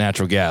coal and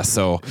natural gas,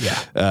 so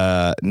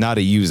not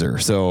a user.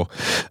 So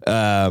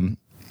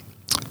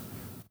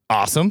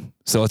awesome.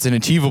 So it's an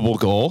achievable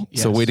goal.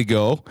 Yes. So way to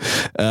go.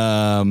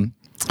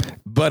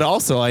 But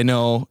also I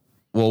know,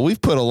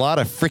 we've put a lot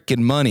of freaking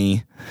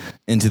money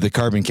into the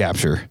carbon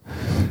capture.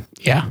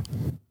 Yeah.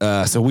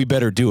 So we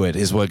better do it,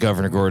 is what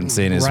Governor Gordon's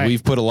saying. Is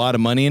we've put a lot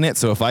of money in it.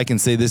 So if I can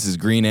say this is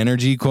green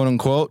energy, quote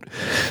unquote,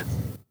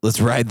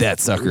 let's ride that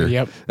sucker.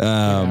 Yep.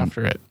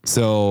 After it.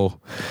 So,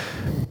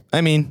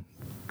 I mean,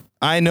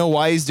 I know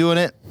why he's doing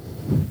it.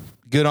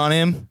 Good on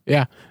him.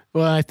 Yeah.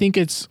 Well, I think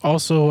it's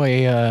also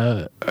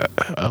a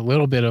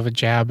little bit of a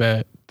jab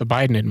at the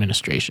Biden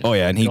administration. Oh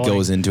yeah, and he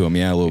goes into him,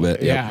 a little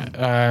bit. Yep.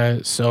 Yeah.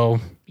 So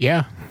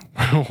yeah.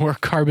 We're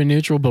carbon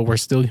neutral, but we're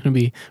going to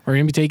be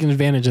taking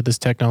advantage of this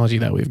technology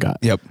that we've got.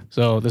 Yep.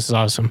 So this is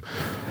awesome.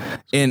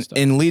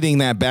 And leading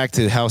that back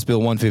to House Bill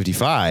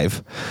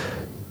 155,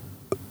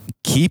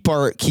 keep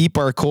our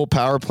coal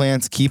power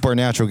plants, keep our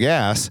natural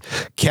gas,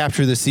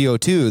 capture the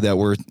CO2 that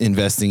we're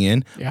investing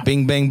in. Yeah.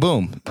 Bing, bang,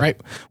 boom. Right.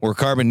 We're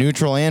carbon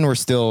neutral and we're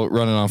still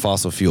running on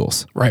fossil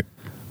fuels. Right.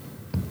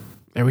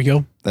 There we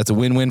go. That's a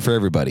win-win for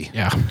everybody.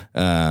 Yeah.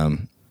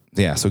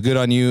 Yeah, so good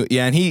on you.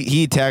 Yeah, and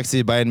he attacks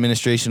the Biden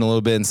administration a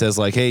little bit and says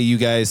like, hey, you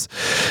guys,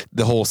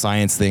 the whole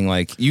science thing,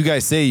 like you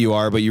guys say you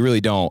are, but you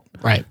really don't.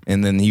 Right.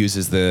 And then he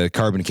uses the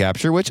carbon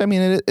capture, which I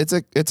mean, it's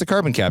a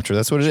carbon capture.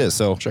 That's what it is.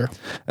 So sure.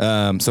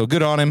 So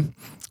good on him.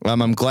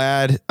 I'm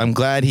glad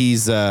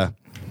he's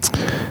lightening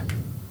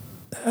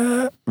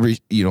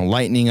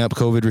up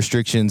COVID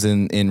restrictions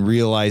and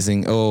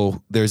realizing,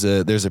 there's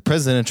a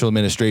presidential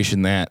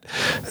administration that,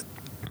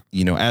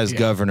 as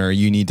governor,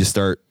 you need to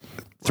start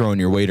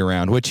throwing your weight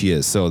around, which he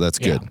is. So that's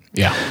good.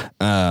 Yeah.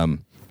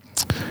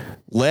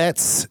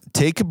 Let's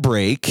take a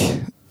break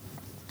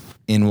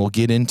and we'll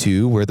get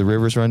into Where the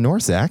Rivers Run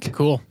North, Zach.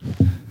 Cool.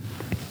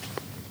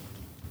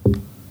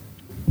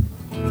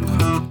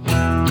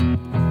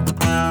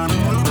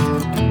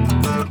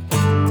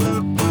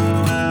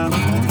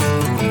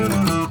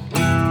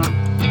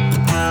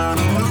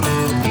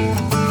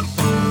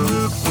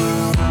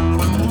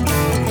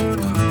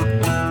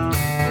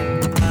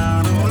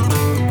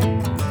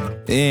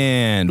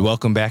 And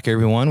welcome back,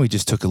 everyone. We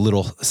just took a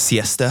little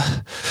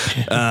siesta.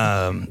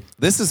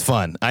 This is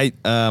fun.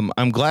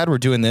 I'm glad we're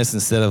doing this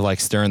instead of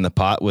like stirring the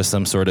pot with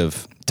some sort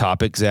of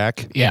topic,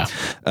 Zach. Yeah.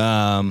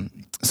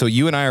 So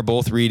you and I are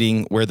both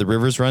reading Where the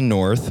Rivers Run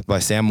North by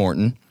Sam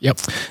Morton. Yep.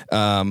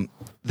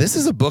 This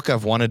is a book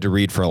I've wanted to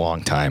read for a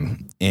long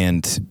time.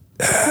 And,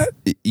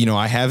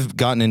 I have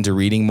gotten into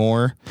reading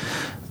more.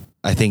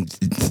 I think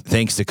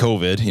thanks to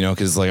COVID,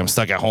 because like I'm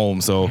stuck at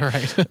home, so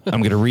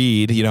I'm going to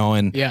read,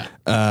 and yeah.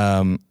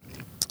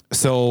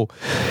 So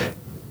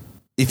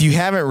if you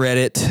haven't read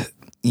it,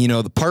 you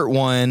know, the part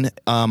one,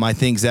 I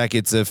think, Zach,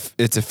 it's a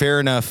fair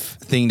enough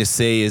thing to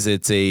say is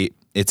it's a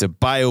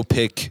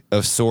biopic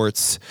of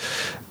sorts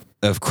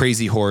of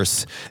Crazy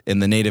Horse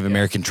and the Native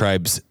American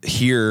tribes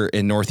here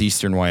in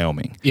northeastern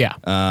Wyoming. Yeah.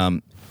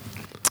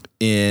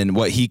 In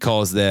what he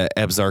calls the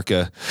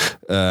Absaroka.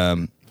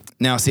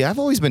 Now, see, I've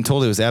always been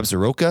told it was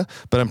Absaroka,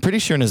 but I'm pretty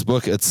sure in his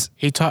book it's...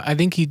 I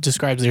think he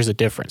describes there's a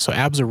difference. So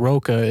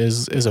Absaroka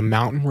is a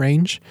mountain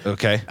range.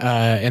 Okay.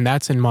 And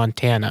that's in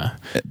Montana.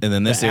 And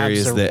then this area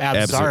is the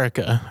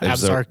Absaroka.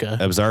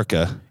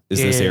 Absaroka is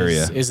this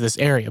area. Is this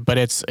area, but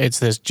it's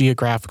this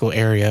geographical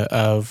area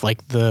of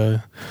like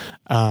the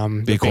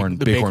Bighorn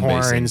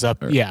Bighorns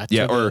up up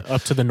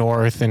to the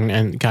north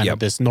and kind of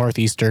this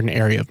northeastern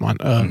area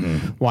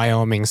of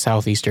Wyoming,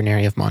 southeastern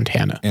area of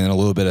Montana, and a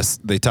little bit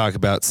of they talk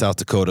about South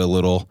Dakota a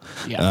little.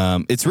 Yeah.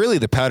 It's really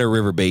the Powder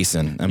River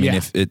Basin. I mean,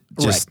 if it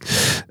just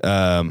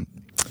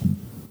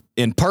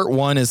in part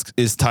one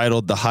is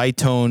titled "The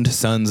High-Toned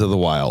Sons of the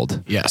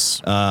Wild."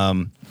 Yes.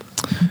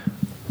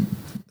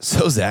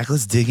 So Zach,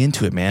 let's dig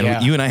into it,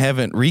 man. You and I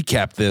haven't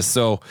recapped this,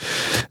 so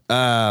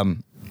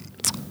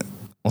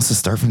let's just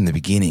start from the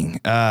beginning.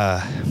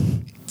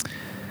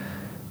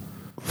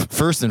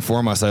 First and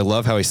foremost, I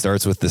love how he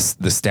starts with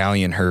the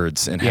stallion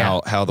herds and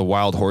how the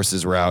wild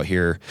horses were out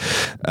here.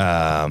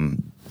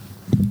 And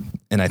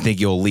I think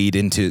you'll lead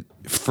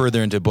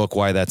further into book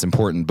why that's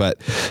important.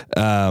 But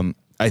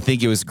I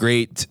think it was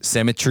great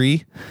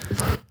symmetry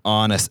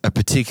on a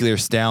particular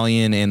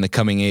stallion and the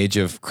coming age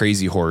of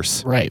Crazy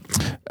Horse. Right.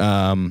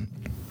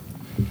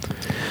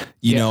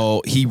 You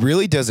know, he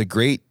really does a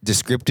great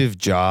descriptive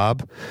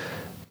job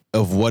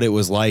of what it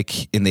was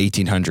like in the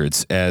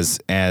 1800s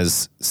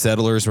as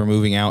settlers were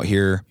moving out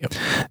here. Yep.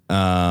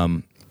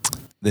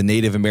 The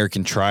Native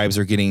American tribes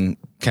are getting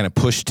kind of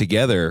pushed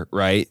together,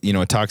 right? You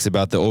know, it talks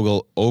about the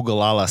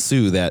Ogallala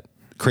Sioux that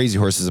Crazy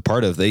Horse is a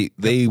part of.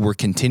 They were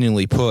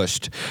continually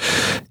pushed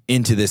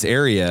into this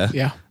area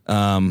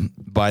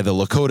by the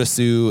Lakota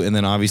Sioux, and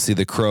then obviously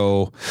the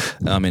Crow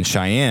and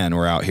Cheyenne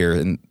were out here,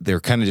 and they're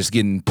kind of just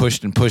getting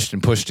pushed and pushed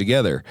and pushed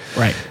together.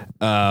 Right.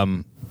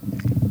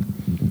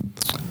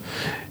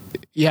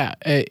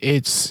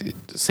 It's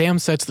Sam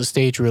sets the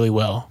stage really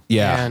well.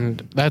 Yeah. And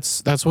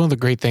that's one of the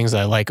great things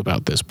that I like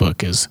about this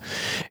book is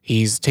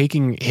he's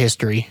taking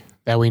history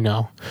that we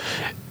know,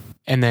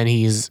 and then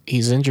he's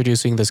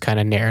introducing this kind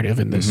of narrative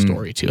in this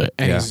story to it,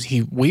 and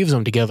he weaves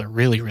them together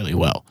really, really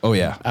well. Oh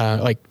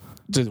yeah.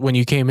 When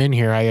you came in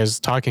here, I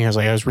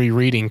was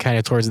rereading kind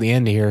of towards the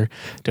end here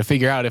to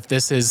figure out if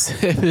this is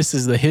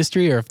the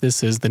history or if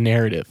this is the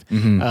narrative,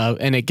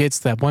 and it gets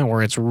to that point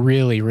where it's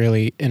really,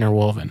 really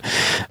interwoven.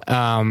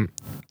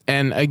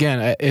 And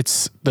again,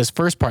 it's this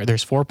first part.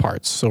 There's 4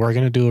 parts, so we're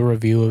going to do a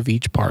review of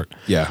each part.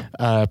 Yeah.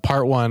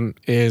 Part 1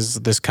 is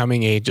this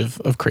coming age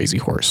of Crazy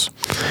Horse,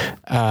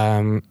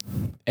 and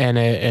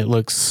it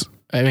looks.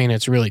 I mean,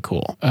 it's really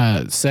cool.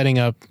 Setting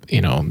up,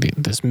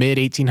 this mid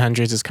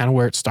 1800s is kind of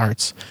where it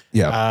starts.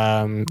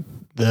 Yeah.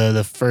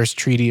 The first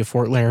Treaty of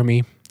Fort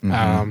Laramie,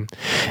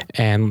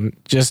 and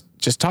just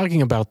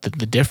talking about the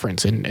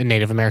difference in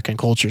Native American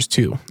cultures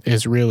too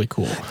is really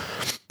cool.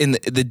 In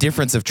the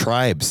difference of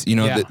tribes,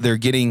 they're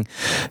getting.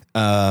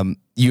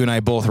 You and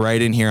I both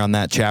right in here on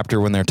that chapter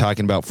when they're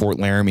talking about Fort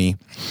Laramie.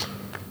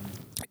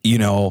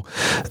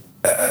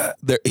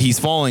 He's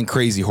following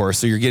Crazy Horse,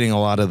 so you're getting a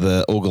lot of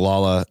the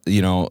Ogallala,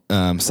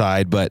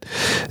 side, but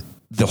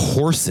the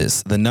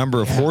horses, the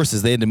number of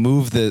horses, they had to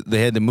move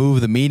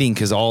the meeting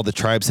because all the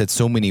tribes had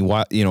so many,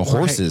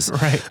 horses.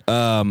 Right.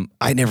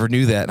 I never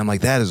knew that, and I'm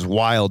like, that is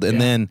wild. And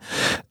then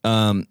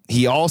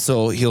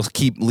he'll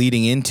keep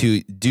leading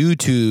into, due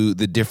to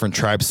the different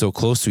tribes so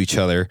close to each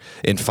other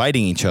and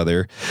fighting each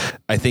other.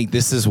 I think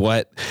this is.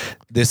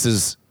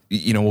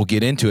 We'll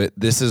get into it.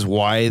 This is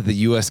why the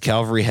U.S.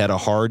 Cavalry had a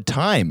hard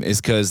time, is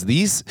because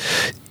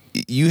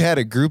you had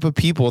a group of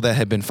people that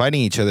had been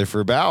fighting each other for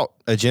about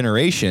a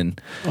generation.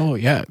 Oh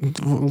yeah,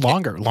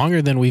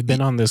 longer than we've been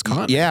on this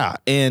continent. Yeah,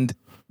 and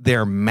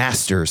they're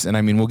masters, and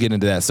I mean we'll get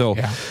into that. So,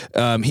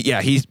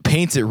 he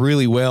paints it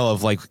really well.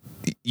 Of like,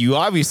 you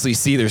obviously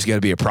see there's going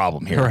to be a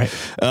problem here, right?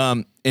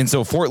 And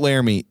so Fort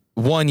Laramie,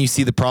 you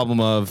see the problem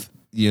of.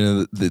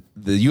 The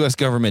U.S.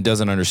 government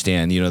doesn't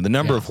understand, the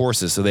number of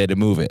horses, so they had to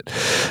move it.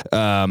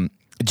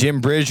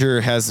 Jim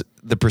Bridger has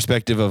the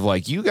perspective of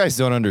like, you guys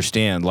don't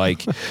understand.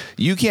 Like,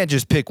 you can't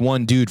just pick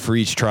one dude for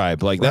each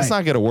tribe. Like, that's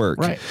not going to work.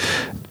 Right.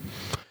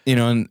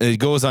 And it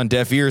goes on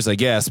deaf ears, I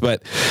guess,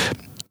 but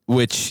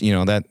which,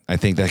 that I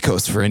think that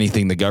goes for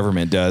anything the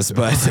government does.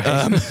 But,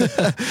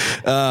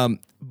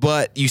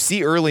 but you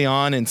see early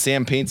on, and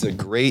Sam paints a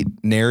great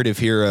narrative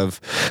here of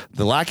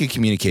the lack of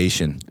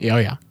communication.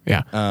 Yeah.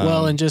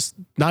 Well, and just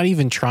not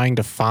even trying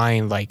to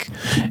find like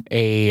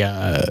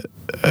a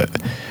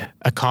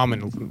a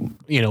common,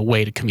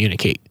 way to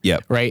communicate.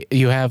 Yep. Right.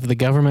 You have the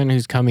government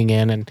who's coming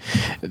in, and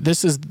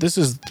this is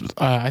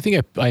I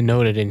think I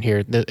noted in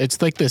here that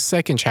it's like the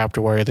second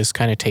chapter where this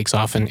kind of takes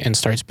off and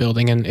starts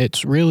building, and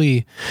it's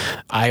really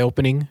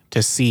eye-opening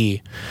to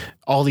see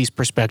all these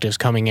perspectives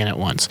coming in at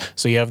once.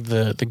 So you have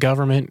the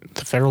government,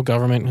 the federal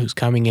government, who's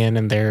coming in,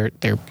 and they're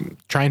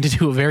trying to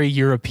do a very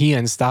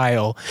European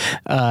style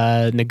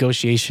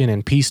negotiation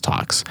and peace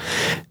talks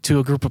to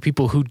a group of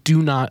people who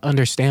do not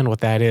understand what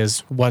that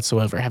is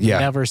whatsoever. Have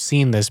never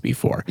seen this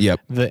before. Yep.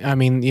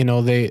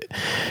 They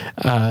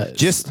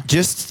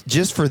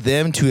just for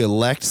them to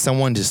elect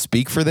someone to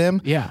speak for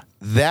them. Yeah.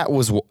 That's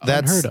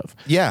unheard of.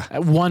 Yeah.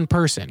 One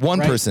person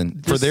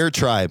For their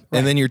tribe. Right.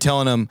 And then you're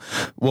telling them,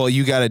 well,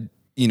 you got to,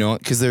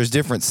 because there's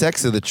different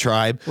sects of the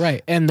tribe.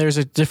 Right. And there's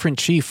a different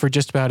chief for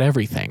just about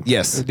everything.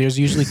 Yes. There's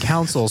usually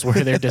councils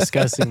where they're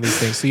discussing these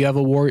things. So you have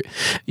a war,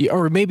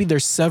 or maybe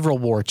there's several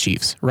war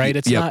chiefs, right?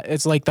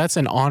 It's like that's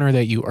an honor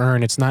that you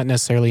earn. It's not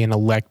necessarily an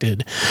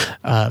elected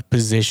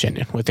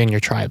position within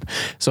your tribe.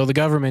 So the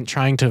government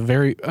trying to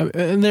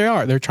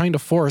they're trying to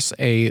force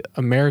a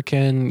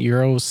American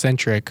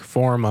Eurocentric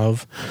form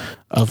of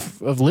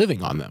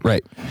living on them.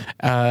 Right.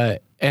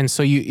 And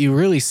so you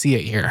really see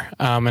it here.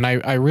 And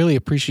I really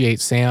appreciate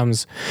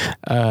Sam's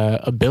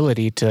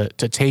ability to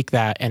take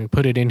that and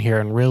put it in here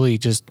and really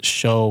just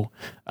show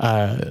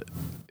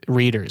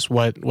readers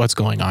what's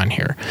going on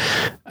here.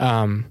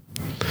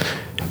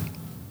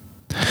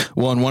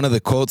 Well, and one of the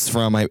quotes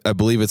from, I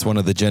believe it's one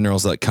of the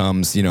generals that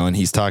comes, and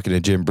he's talking to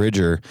Jim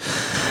Bridger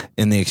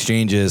in the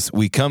exchanges,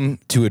 we come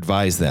to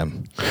advise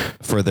them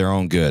for their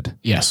own good.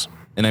 Yes.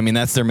 And I mean,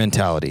 that's their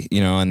mentality,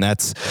 and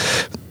that's,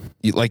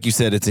 like you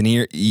said, it's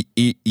an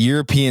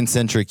European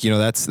centric,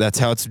 that's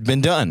how it's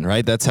been done,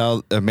 right? That's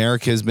how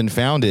America has been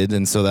founded.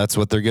 And so that's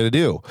what they're going to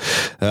do.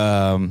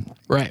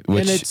 Right.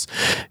 And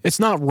it's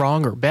not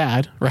wrong or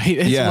bad, right?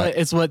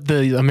 It's what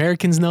the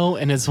Americans know,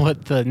 and it's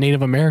what the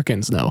Native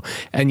Americans know.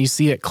 And you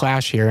see it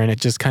clash here, and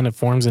it just kind of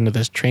forms into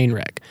this train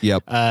wreck.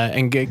 Yep.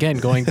 And again,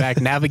 going back,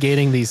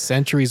 navigating these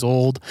centuries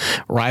old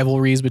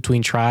rivalries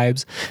between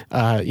tribes,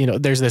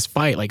 there's this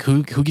fight, like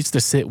who gets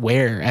to sit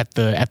where at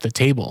the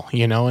table,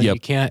 and you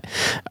can't,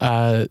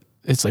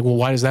 it's like, well,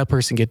 why does that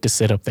person get to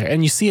sit up there?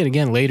 And you see it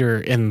again later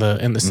in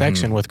the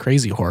section with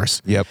Crazy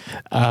Horse. Yep.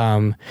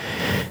 And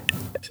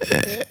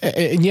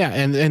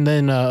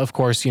then of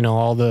course,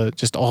 all the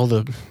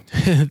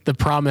the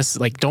promise,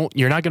 like,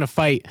 you're not going to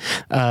fight,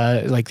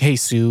 like, hey,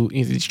 Sioux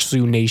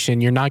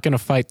Nation, you're not going to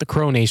fight the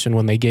Crow Nation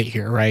when they get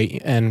here,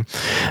 right? And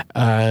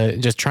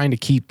just trying to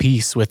keep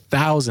peace with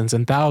thousands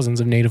and thousands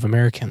of Native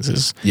Americans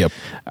is. Yep.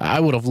 I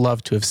would have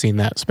loved to have seen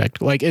that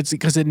spectacle. Like, it's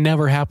because it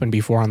never happened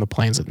before on the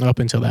plains up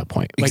until that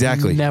point. Like,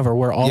 exactly. Never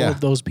were all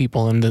of those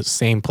people in the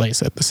same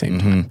place at the same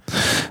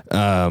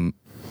time.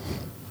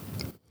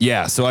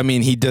 Yeah, so I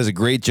mean, he does a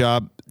great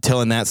job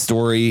telling that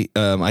story.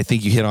 I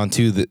think you hit on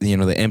too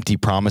the empty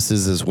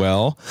promises as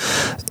well.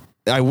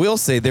 I will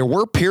say there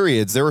were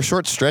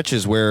short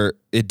stretches where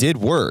it did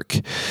work.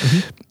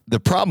 Mm-hmm. The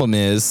problem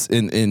is,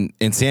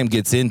 and Sam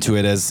gets into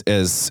it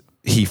as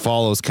he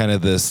follows kind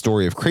of the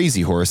story of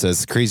Crazy Horse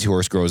as Crazy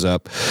Horse grows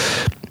up.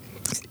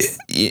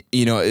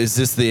 Is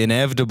this the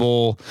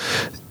inevitable?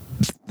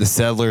 The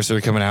settlers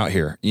are coming out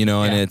here,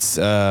 and it's.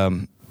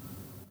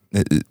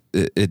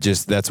 It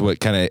just, that's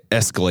what kind of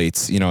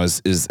escalates,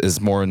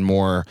 as more and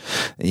more,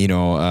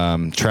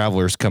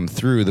 travelers come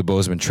through the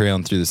Bozeman Trail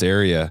and through this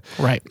area.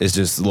 Right. It's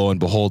just, lo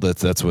and behold,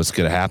 that's what's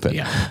going to happen.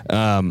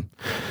 Yeah.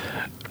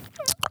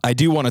 I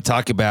do want to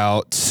talk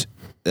about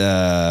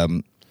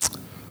the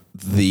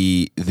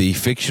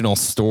fictional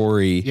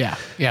story. Yeah.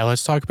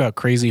 Let's talk about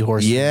Crazy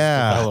Horse's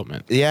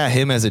development. Yeah.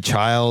 Him as a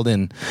child,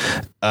 and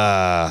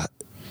Sam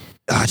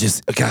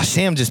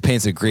just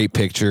paints a great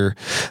picture.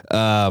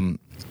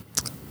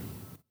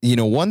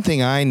 One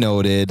thing I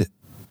noted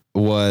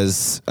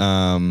was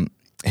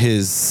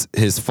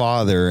his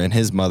father and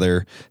his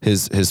mother,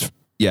 his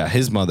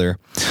mother.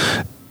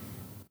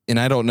 And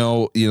I don't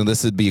know,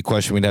 this would be a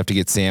question we'd have to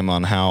get Sam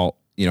on how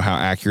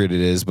accurate it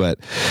is, but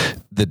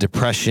the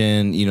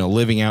depression,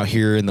 living out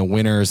here in the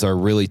winters are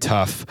really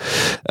tough.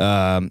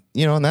 And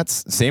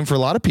that's same for a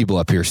lot of people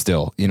up here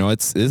still.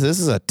 This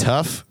is a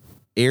tough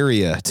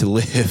area to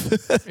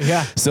live.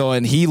 Yeah. So,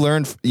 and he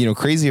learned,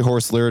 Crazy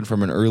Horse learned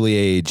from an early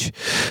age,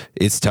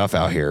 it's tough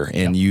out here.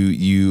 And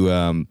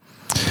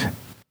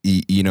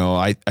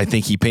I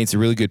think he paints a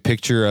really good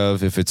picture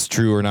of, if it's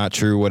true or not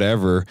true,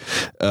 whatever,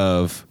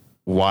 of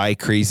why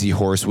Crazy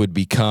Horse would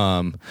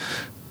become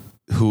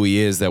who he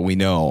is that we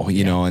know,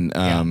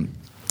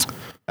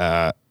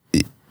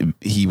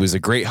 he was a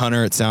great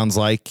hunter. It sounds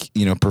like,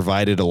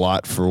 provided a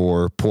lot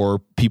for poor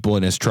people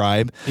in his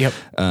tribe. Yep.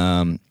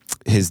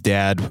 His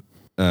dad,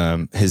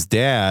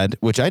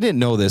 which I didn't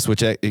know this,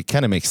 it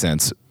kind of makes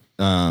sense.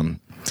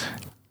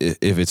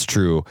 If it's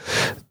true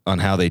on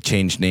how they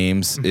changed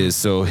names, mm-hmm. is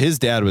so his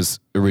dad was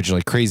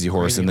originally Crazy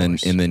Horse, and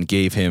then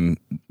gave him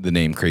the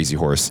name Crazy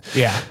Horse.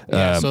 Yeah.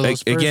 So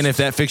again, if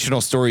that fictional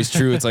story is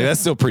true, it's like,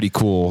 that's still pretty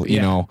cool,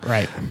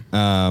 Right.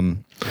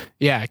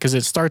 Yeah, because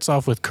it starts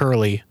off with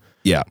Curly.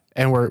 Yeah.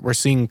 And we're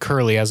seeing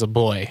Curly as a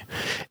boy.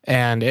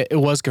 And it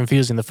was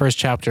confusing. The first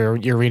chapter,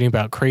 you're reading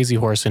about Crazy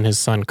Horse and his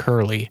son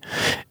Curly.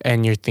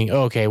 And you're thinking,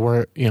 oh, okay,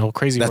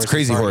 Crazy Horse. That's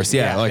Crazy Horse.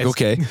 Yeah. Like,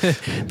 okay.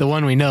 The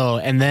one we know.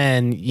 And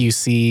then you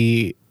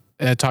see,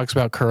 it talks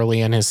about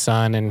Curly and his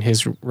son and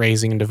his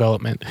raising and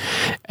development.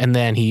 And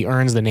then he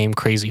earns the name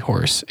Crazy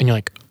Horse. And you're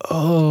like,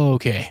 oh,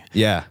 okay.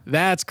 Yeah.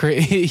 That's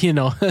crazy,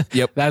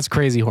 Yep. That's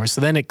Crazy Horse. So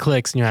then it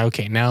clicks and you're like,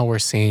 okay, now we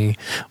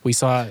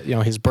saw,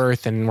 his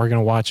birth and we're going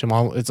to watch him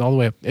all the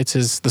way up. It's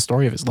the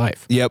story of his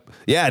life. Yep.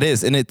 Yeah, it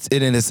is. And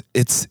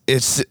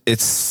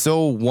it's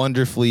so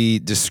wonderfully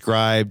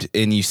described,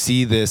 and you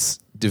see this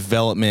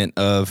development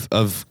of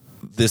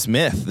this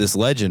myth, this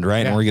legend,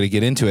 right? Yeah. And we're going to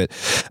get into it.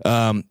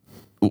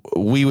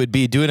 We would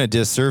be doing a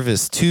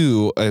disservice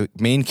to a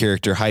main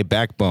character, High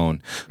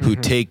Backbone, who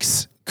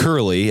takes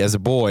Curly as a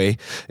boy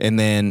and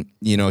then,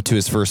 to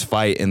his first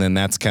fight. And then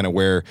that's kind of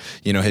where,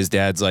 his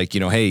dad's like,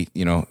 hey,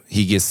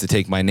 he gets to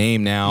take my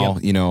name now,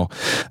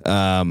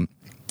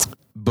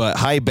 but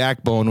High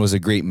Backbone was a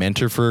great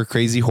mentor for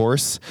Crazy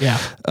Horse. Yeah.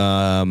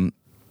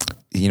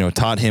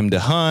 Taught him to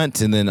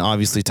hunt, and then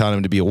obviously taught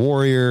him to be a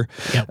warrior.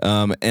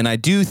 Yep. And I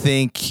do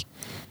think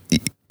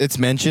it's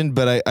mentioned,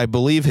 but I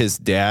believe his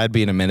dad,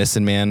 being a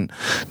medicine man,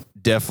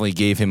 definitely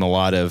gave him a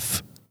lot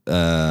of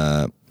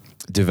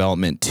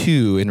development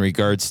too, in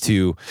regards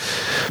to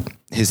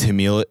his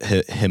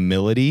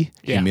humility.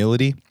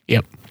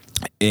 Yep.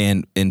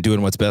 And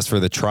doing what's best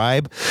for the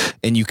tribe.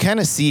 And you kind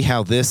of see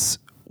how this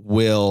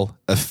will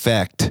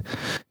affect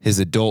his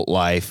adult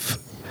life.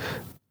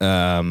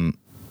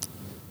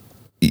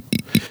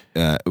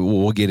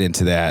 We'll get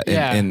into that.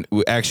 Yeah. And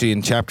actually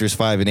in chapters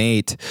 5 and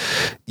 8,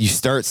 you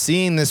start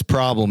seeing this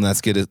problem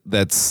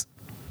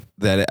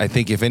that I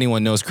think if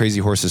anyone knows Crazy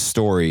Horse's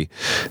story,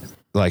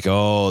 like,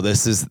 oh,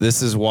 this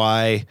is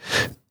why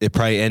it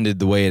probably ended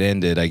the way it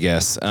ended, I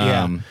guess.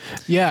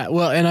 Yeah.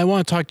 Well, and I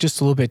want to talk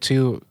just a little bit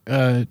too,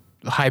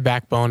 High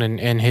Backbone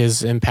and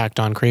his impact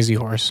on Crazy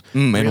Horse.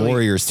 And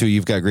Warriors too.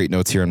 You've got great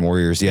notes here on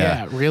Warriors.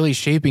 Yeah. Really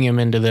shaping him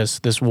into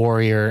this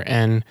warrior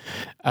and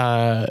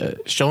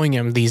showing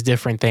him these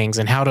different things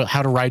and how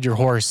to ride your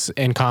horse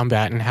in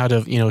combat and how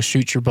to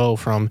shoot your bow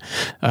from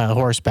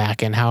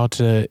horseback and how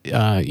to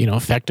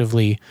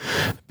effectively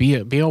be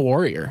a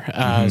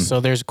warrior. So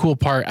there's a cool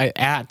part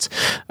at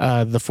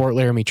the Fort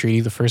Laramie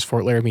Treaty, the first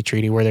Fort Laramie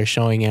Treaty, where they're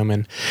showing him,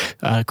 and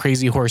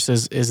Crazy Horse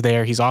is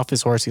there. He's off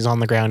his horse. He's on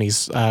the ground.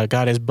 He's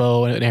got his bow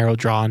and an arrow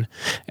drawn,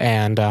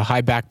 and High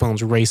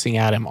Backbone's racing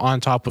at him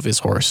on top of his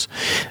horse,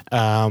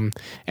 and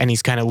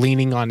he's kind of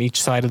leaning on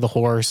each side of the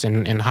horse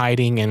and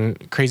hiding,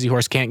 and Crazy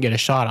Horse can't get a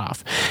shot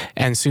off.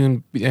 And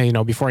soon,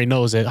 before he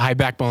knows it, High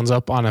Backbone's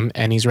up on him,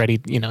 and he's ready.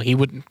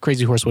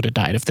 Crazy Horse would have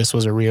died if this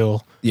was a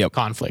real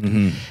conflict.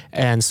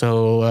 And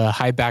so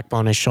High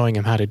Backbone is showing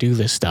him how to do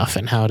this stuff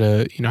and how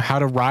to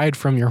ride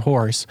from your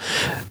horse,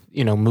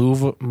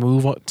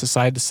 move to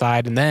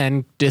side, and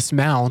then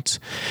dismount,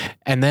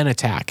 and then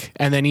attack,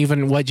 and then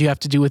even what you have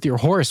to do with your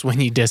horse when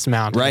you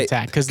dismount and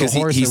attack, because the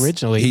horse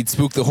originally he'd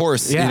spook the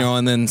horse,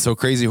 and then so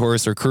Crazy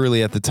Horse or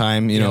Curly at the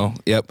time,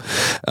 Yep.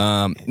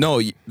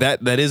 No,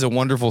 that is a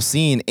wonderful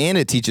scene, and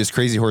it teaches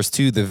Crazy Horse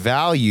too the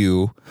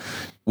value,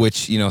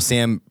 which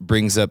Sam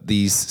brings up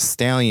these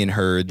stallion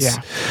herds.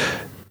 Yeah.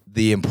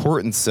 The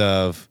importance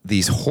of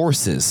these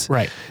horses,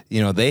 right?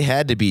 They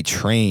had to be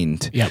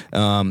trained. Yep.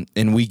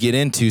 And we get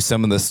into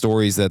some of the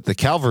stories that the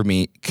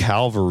cavalrymen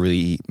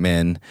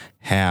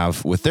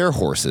have with their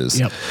horses.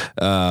 Yep.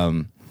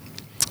 And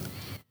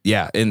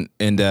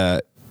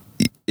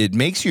it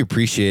makes you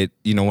appreciate.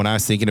 When I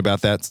was thinking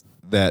about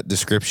that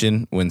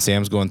description when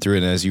Sam's going through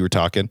it, and as you were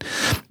talking,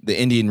 the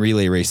Indian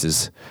relay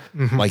races,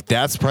 like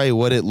that's probably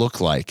what it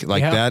looked like.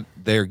 That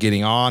they're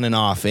getting on and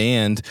off,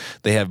 and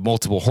they have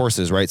multiple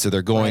horses, right? So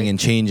they're going and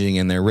changing,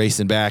 and they're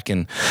racing back,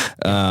 and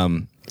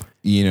so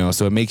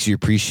it makes you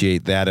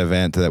appreciate that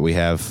event that we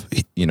have,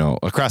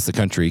 across the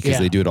country, because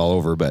they do it all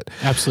over. But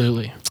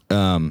absolutely.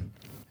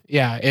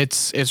 Yeah,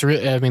 it's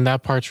really,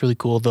 that part's really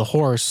cool. The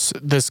horse,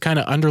 this kind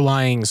of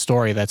underlying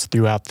story that's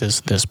throughout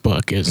this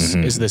book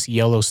is this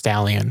yellow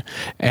stallion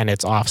and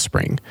its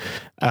offspring.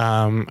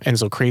 And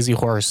so Crazy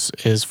Horse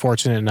is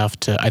fortunate enough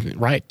to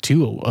ride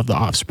 2 of the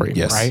offspring,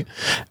 right?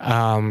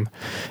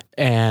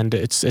 And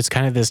it's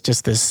kind of this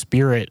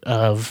spirit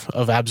of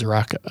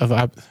Absarka.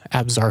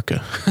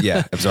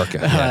 Yeah,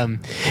 Absarka.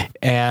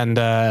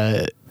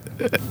 Yeah.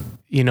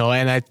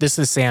 This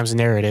is Sam's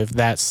narrative.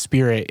 That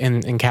spirit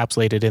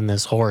encapsulated in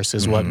this horse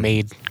is what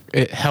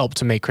helped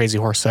to make Crazy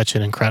Horse such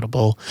an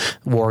incredible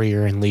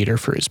warrior and leader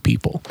for his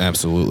people.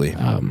 Absolutely.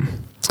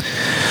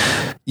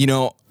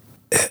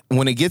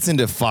 When it gets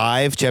into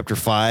chapter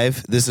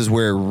 5, this is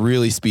where it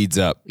really speeds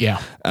up.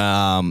 Yeah.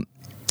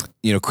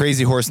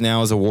 Crazy Horse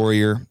now is a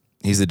warrior.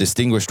 He's a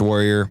distinguished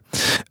warrior.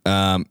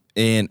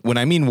 And when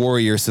I mean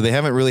warrior, so they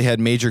haven't really had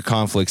major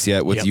conflicts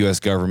yet with the U.S.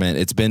 government.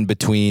 It's been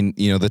between,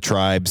 the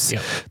tribes.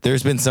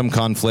 There's been some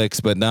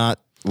conflicts, but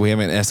we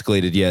haven't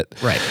escalated yet.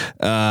 Right.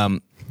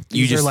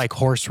 These are like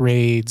horse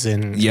raids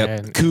and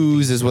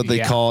coups is what they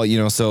call,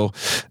 so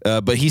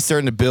but he's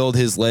starting to build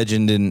his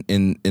legend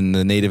in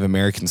the Native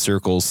American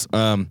circles.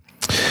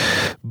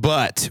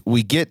 But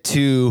we get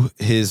to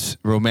his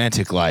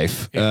romantic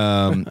life.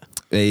 What's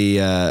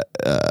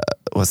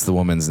the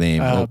woman's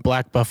name?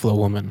 Black Buffalo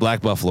Woman.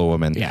 Black Buffalo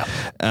Woman. Yeah.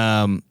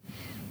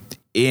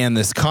 And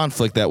this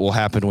conflict that will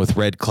happen with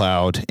Red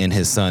Cloud and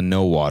his son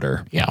No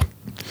Water. Yeah.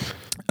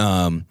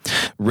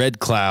 Red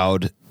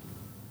Cloud,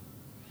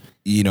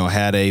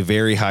 had a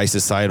very high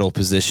societal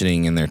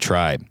positioning in their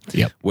tribe.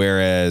 Yep.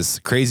 Whereas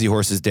Crazy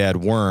Horse's dad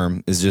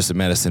Worm is just a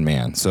medicine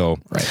man. So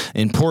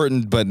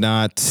important, but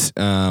not,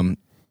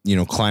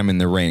 climbing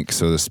the rank,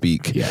 so to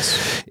speak.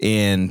 Yes.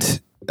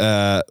 And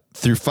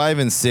through 5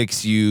 and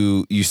 6,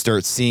 you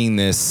start seeing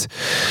this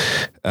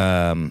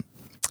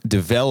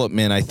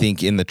development, I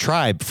think, in the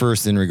tribe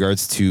first in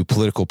regards to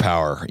political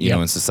power,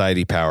 and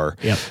society power.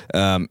 Yep.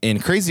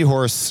 And Crazy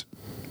Horse,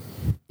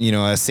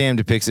 as Sam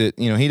depicts it,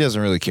 he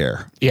doesn't really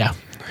care. Yeah.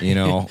 He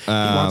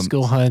wants to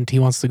go hunt. He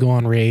wants to go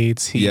on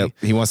raids.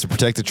 He wants to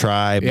protect the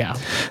tribe. Yeah.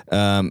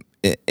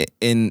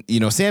 And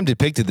Sam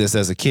depicted this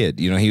as a kid.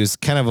 He was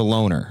kind of a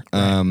loner,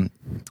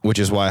 which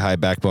is why High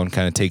Backbone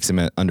kind of takes him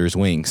under his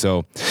wing.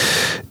 So,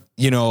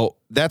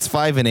 that's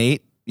 5 and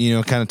 8.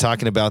 Kind of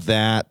talking about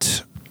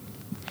that.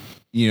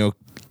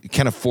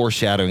 Kind of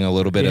foreshadowing a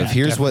little bit of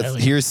here's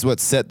what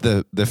set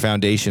the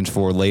foundation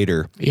for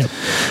later. Yep.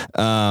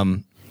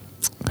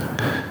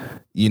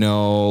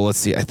 Let's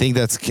see. I think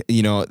that's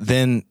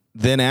then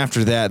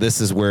after that,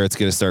 this is where it's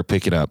going to start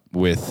picking up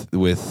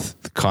with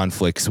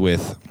conflicts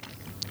with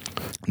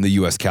the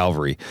U.S.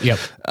 Cavalry. Yep.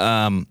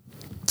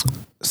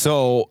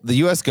 So the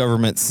U.S.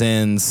 government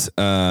sends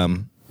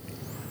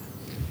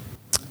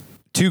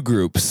 2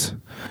 groups,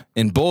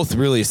 and both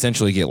really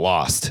essentially get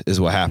lost, is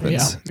what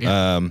happens.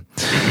 Yeah.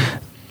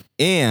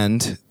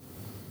 And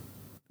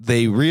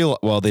they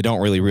they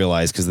don't really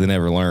realize because they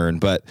never learn,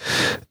 but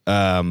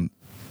that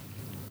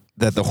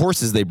the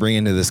horses they bring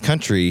into this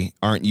country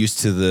aren't used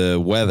to the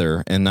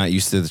weather and not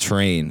used to the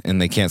terrain, and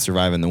they can't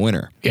survive in the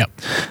winter. Yep.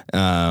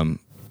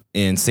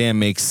 And Sam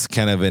makes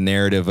kind of a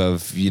narrative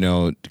of,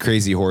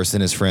 Crazy Horse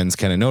and his friends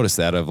kind of notice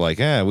that of like,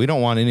 we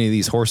don't want any of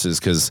these horses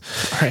because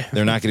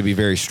they're not going to be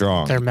very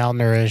strong. They're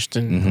malnourished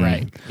and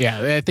right.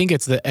 Yeah. I think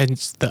it's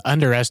the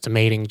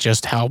underestimating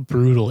just how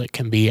brutal it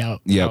can be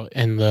out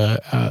in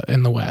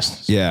the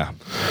West. Yeah.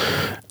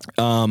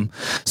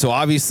 So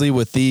obviously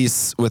with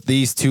these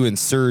 2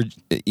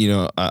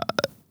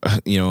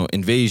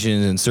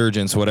 invasions,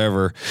 insurgents,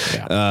 whatever,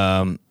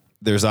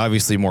 there's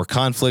obviously more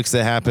conflicts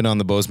that happen on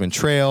the Bozeman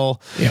Trail.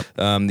 Yep.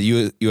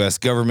 The U.S.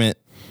 government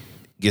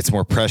gets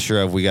more pressure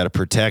of we got to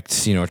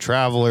protect,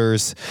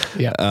 travelers.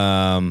 Yeah.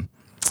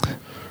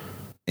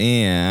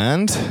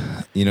 And,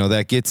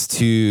 that gets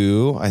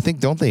to, I think,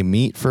 don't they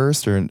meet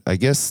first? Or I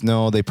guess,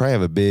 no, they probably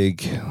have a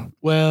big...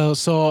 Well,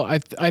 so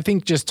I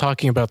think just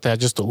talking about that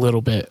just a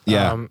little bit.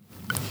 Yeah.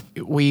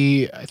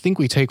 I think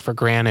we take for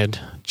granted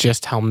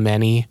just how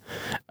many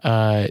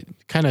kind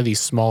of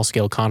these small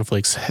scale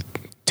conflicts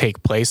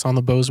take place on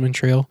the Bozeman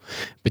Trail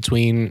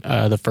between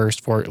the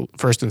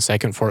first and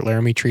second Fort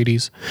Laramie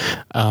treaties.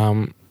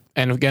 And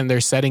again,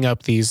 they're setting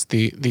up these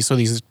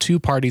 2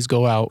 parties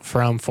go out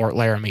from Fort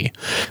Laramie,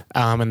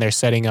 and they're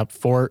setting up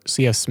Fort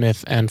C.F.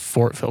 Smith and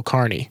Fort Phil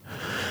Kearny.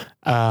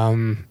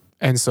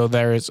 And so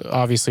there's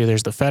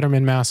the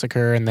Fetterman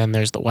Massacre, and then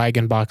there's the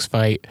Wagon Box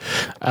fight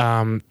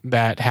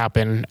that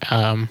happened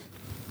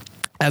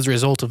as a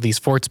result of these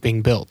forts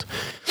being built.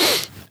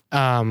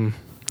 I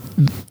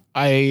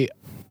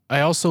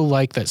also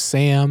like that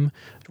Sam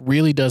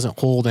really doesn't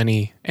hold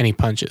any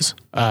punches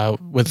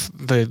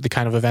with the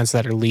kind of events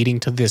that are leading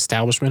to the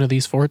establishment of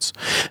these forts,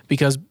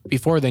 because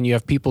before then you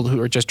have people who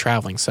are just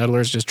traveling,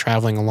 settlers just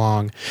traveling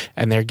along,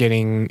 and they're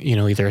getting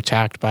either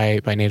attacked by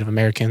Native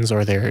Americans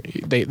or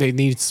they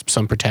need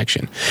some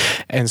protection.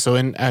 And so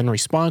in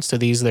response to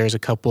these, there's a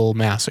couple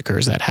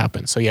massacres that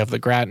happen. So you have the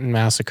Grattan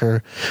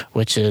Massacre,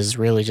 which is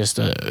really just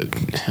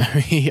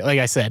like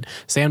I said,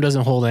 Sam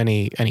doesn't hold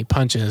any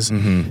punches.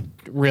 Mm-hmm.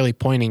 Really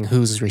pointing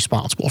who's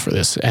responsible for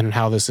this and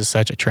how this is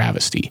such a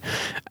travesty.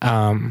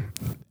 And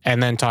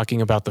then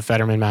talking about the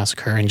Fetterman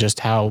Massacre and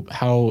just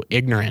how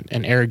ignorant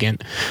and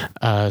arrogant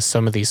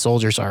some of these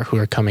soldiers are who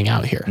are coming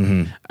out here.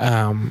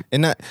 Mm-hmm.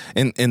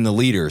 And the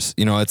leaders,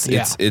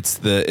 it's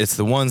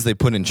the ones they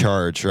put in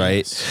charge, right?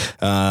 Yes.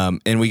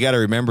 And we got to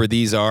remember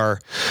these are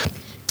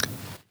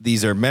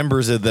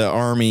members of the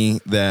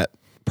army that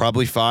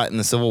probably fought in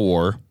the Civil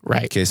War.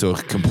 Right. Okay, so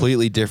a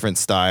completely different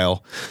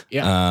style.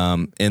 Yeah.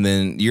 And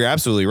then you're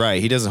absolutely right.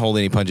 He doesn't hold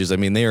any punches. I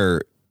mean, they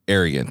are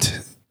arrogant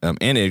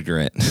and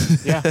ignorant.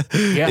 Yeah.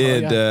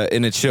 Yeah.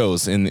 And it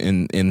shows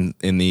in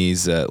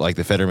these like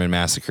the Fetterman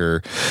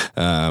Massacre,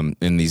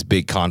 in these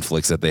big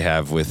conflicts that they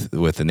have with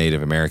the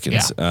Native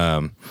Americans.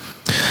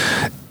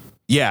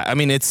 Yeah. I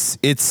mean, it's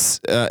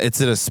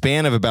in a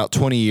span of about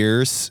 20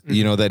 years,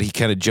 that he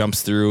kind of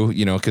jumps through,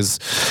 because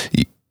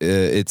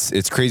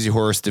it's Crazy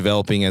Horse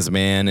developing as a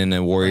man and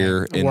a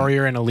warrior, right. A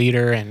warrior and a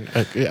leader, and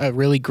a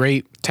really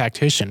great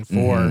tactician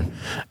for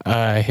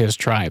his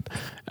tribe.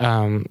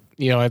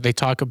 They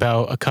talk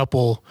about a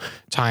couple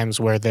times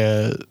where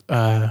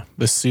the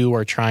Sioux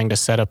are trying to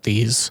set up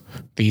these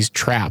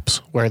traps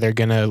where they're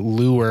going to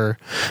lure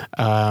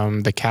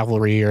the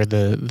cavalry or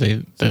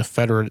the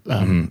federal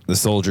the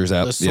soldiers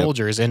out, the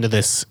soldiers into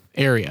this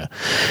area,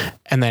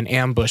 and then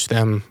ambush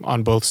them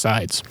on both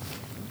sides.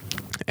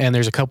 And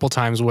there's a couple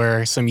times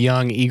where some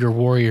young, eager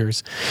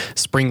warriors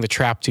spring the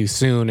trap too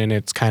soon, and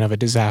it's kind of a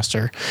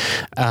disaster.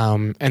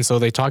 And so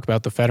they talk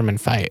about the Fetterman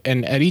fight.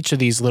 And at each of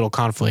these little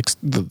conflicts,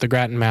 the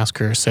Grattan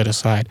Massacre set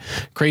aside,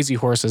 Crazy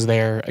Horse is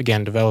there,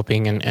 again,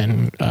 developing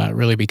and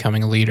really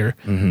becoming a leader.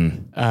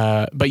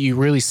 But you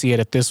really see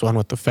it at this one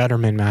with the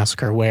Fetterman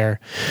Massacre,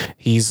 where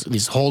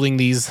he's holding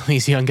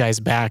these young guys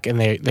back, and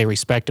they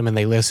respect him and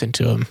they listen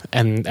to him.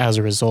 And as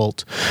a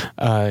result,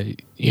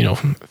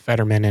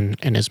 Fetterman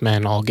and his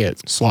men all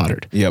get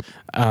slaughtered. Yep.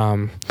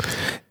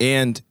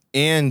 And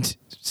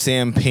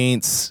Sam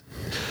paints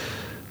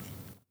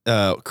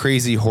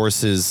Crazy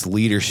Horse's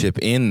leadership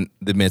in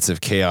the midst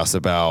of chaos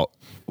about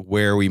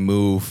where we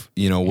move,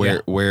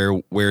 where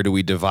do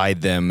we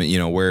divide them,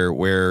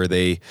 where are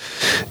they,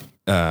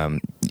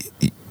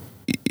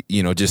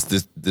 just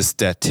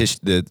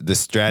the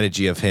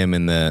strategy of him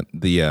and no,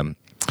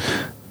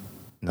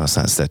 it's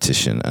not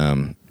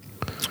statistician.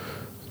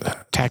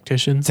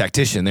 Tactician.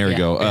 There we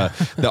go. Yeah.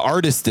 The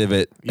artist of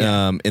it,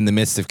 in the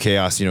midst of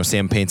chaos,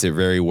 Sam paints it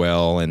very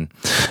well. And,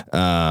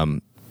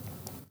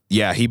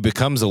 he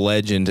becomes a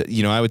legend.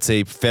 I would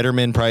say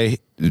Fetterman probably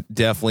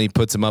definitely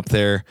puts him up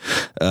there.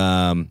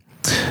 I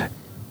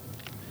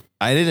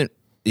didn't,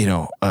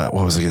 what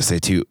was I going to say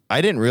too?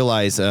 I didn't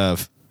realize,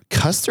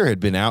 Custer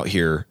had been out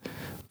here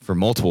for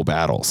multiple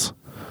battles.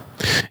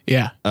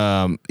 Yeah.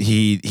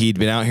 He'd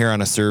been out here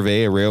on a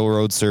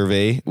railroad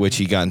survey, which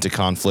he got into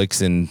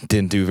conflicts and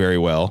didn't do very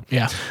well.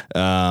 Yeah.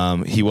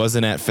 He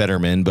wasn't at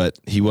Fetterman, but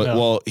he was,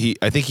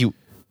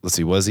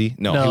 was he?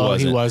 No,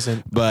 he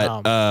wasn't.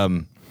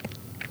 But,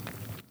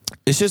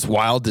 it's just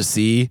wild to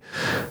see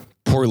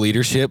poor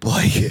leadership.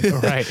 Like,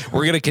 right.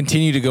 We're going to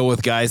continue to go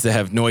with guys that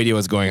have no idea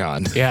what's going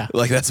on. Yeah.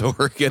 Like, that's what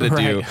we're going to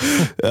do.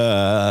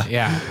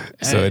 Yeah.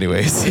 So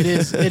anyways.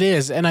 It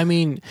is. And I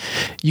mean,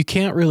 you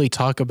can't really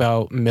talk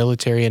about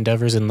military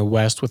endeavors in the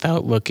West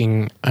without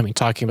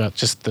talking about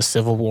just the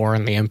Civil War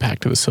and the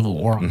impact of the Civil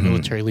War on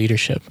military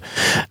leadership.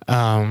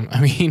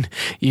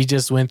 You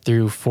just went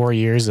through 4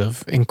 years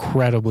of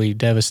incredibly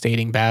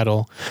devastating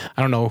battle.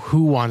 I don't know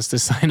who wants to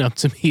sign up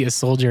to be a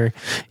soldier,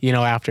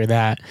 after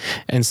that.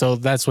 And so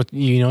that's what,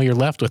 you're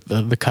left with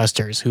the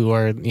Custers, who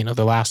are,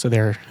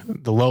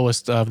 the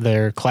lowest of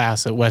their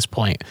class at West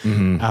Point,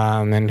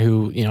 and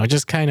who,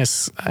 just kind of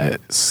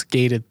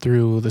skated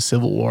through the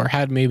Civil War,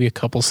 had maybe a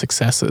couple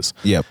successes.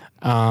 Yep.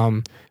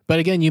 But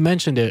again, you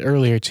mentioned it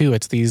earlier too.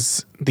 It's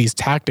these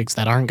tactics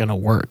that aren't going to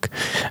work.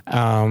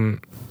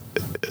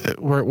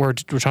 We're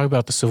talking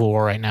about the Civil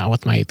War right now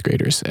with my 8th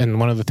graders, and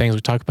one of the things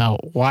we talk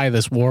about why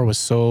this war was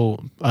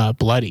so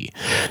bloody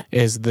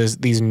is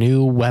these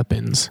new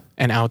weapons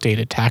and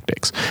outdated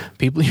tactics.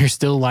 People are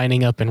still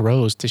lining up in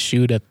rows to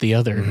shoot at the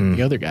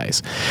other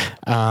guys,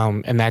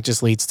 and that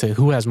just leads to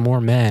who has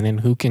more men and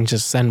who can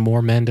just send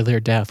more men to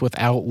their death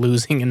without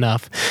losing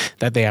enough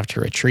that they have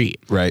to retreat.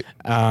 Right.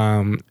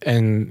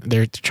 And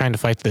they're trying to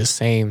fight the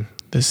same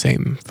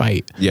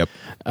fight. Yep.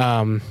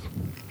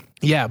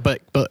 Yeah,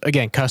 but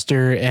again,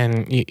 Custer,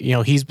 and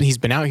he's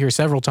been out here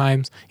several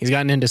times. He's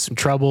gotten into some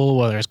trouble,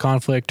 whether it's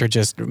conflict or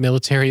just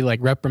military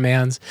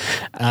reprimands.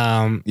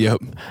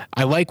 Yep.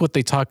 I like what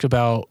they talked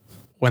about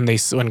when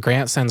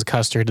Grant sends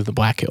Custer to the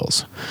Black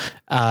Hills,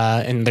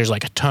 and there's a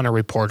ton of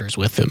reporters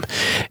with him,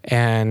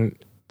 and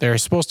they're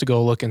supposed to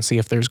go look and see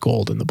if there's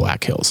gold in the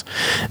Black Hills,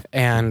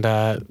 and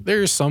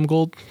there's some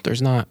gold.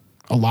 There's not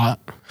a lot.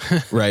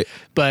 Right.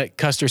 But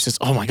Custer says,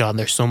 oh my God,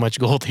 there's so much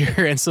gold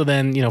here. And so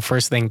then,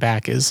 first thing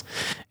back is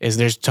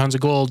there's tons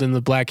of gold in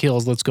the Black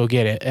Hills. Let's go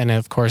get it. And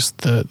of course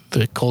the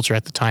culture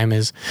at the time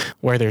is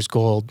where there's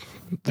gold,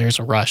 there's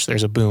a rush,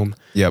 there's a boom.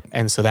 Yep.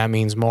 And so that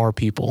means more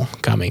people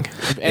coming.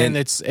 And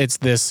it's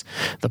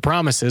the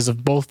promises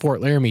of both Fort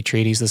Laramie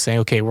treaties to say,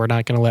 okay, we're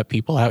not going to let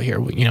people out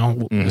here.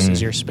 This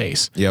is your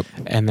space. Yep.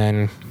 And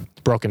then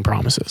broken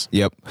promises.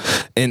 Yep.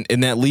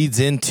 And that leads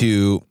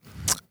into,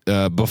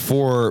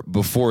 before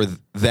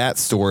that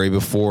story,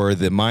 before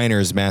the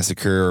Miners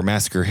Massacre, or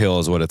Massacre Hill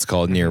is what it's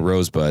called, near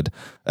Rosebud.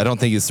 I don't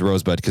think it's the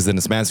Rosebud, because then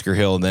it's Massacre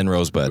Hill and then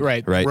Rosebud.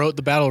 Right.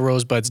 The Battle of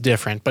Rosebud's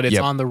different, but it's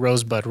on the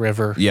Rosebud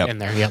River in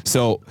there. Yep.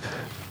 So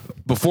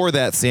before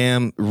that,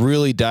 Sam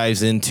really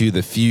dives into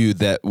the feud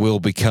that will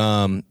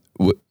become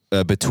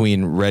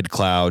between Red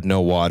Cloud,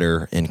 No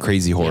Water, and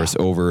Crazy Horse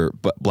over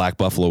Black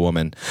Buffalo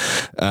Woman.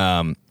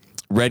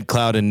 Red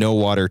Cloud and No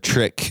Water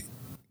trick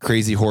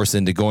Crazy Horse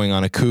into going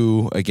on a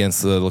coup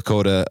against the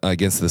Lakota,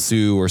 against the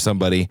Sioux or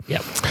somebody.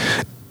 Yep.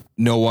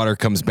 No Water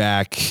comes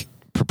back,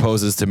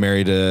 proposes to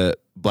marry the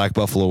Black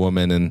Buffalo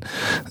Woman, and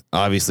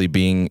obviously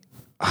being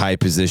high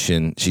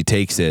position, she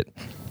takes it.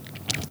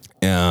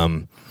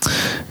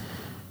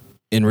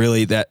 and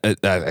really that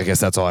I guess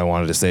that's all I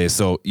wanted to say.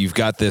 So you've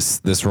got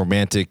this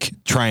romantic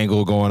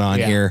triangle going on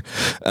here.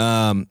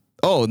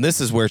 Oh, and this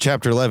is where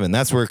chapter 11,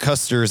 that's where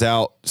Custer's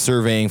out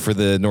surveying for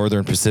the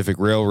Northern Pacific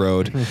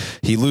Railroad.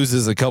 He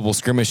loses a couple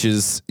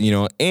skirmishes,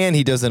 and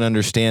he doesn't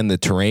understand the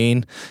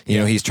terrain.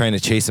 He's trying to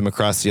chase him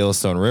across the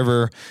Yellowstone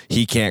River.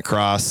 He can't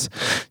cross.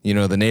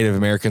 The Native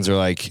Americans are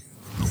like,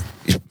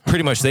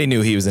 pretty much they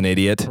knew he was an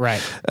idiot.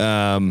 Right.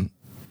 And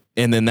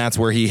then that's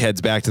where he heads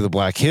back to the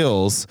Black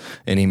Hills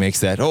and he makes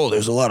that,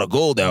 there's a lot of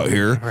gold out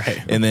here. Right.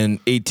 And then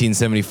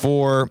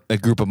 1874, a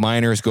group of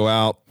miners go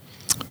out.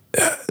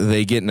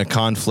 They get in a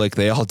conflict.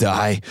 They all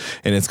die,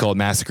 and it's called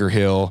Massacre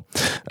Hill.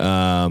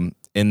 And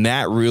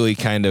that really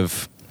kind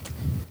of,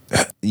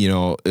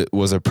 it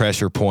was a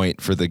pressure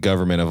point for the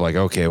government of like,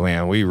 okay,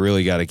 man, we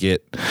really got to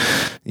get,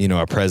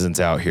 a presence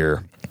out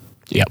here.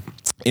 Yep.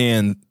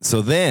 And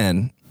so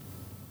then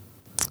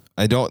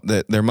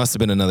there must have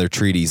been another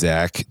treaty,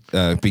 Zach,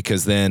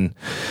 because then,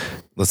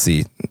 let's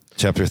see,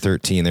 chapter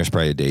 13, there's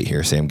probably a date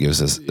here. Sam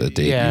gives us a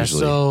date usually.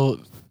 So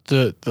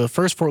the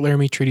first Fort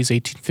Laramie Treaty is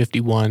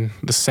 1851.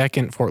 The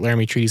second Fort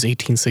Laramie Treaty is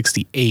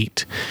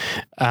 1868.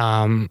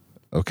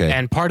 Okay.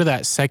 And part of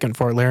that second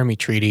Fort Laramie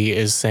Treaty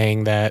is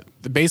saying that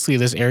basically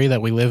this area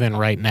that we live in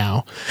right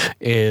now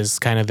is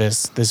kind of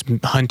this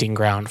hunting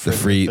ground for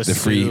the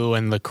Sioux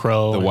and the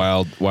Crow, the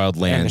wild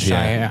land, and the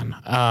Cheyenne.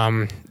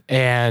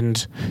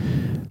 And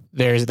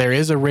there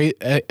is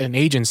an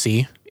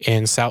agency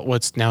in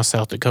what's now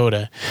South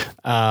Dakota,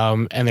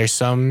 and there's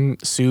some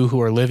Sioux who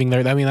are living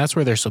there. I mean, that's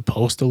where they're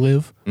supposed to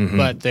live,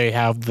 but they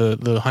have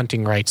the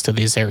hunting rights to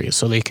these areas,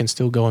 so they can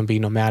still go and be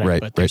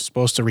nomadic, but they're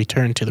supposed to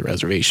return to the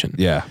reservation.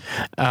 Yeah.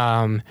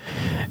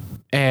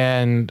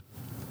 And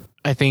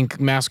I think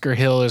Massacre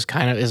Hill is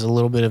a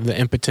little bit of the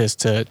impetus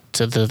to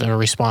the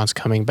response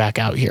coming back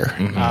out here.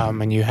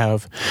 And you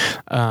have,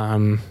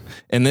 and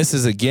this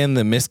is again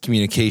the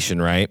miscommunication,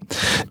 right?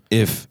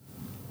 If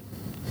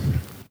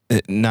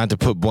not to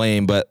put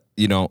blame, but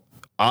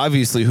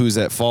obviously who's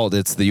at fault?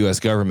 It's the U.S.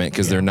 government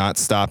because they're not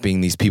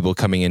stopping these people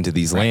coming into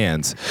these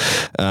lands.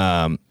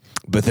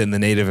 But then the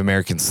Native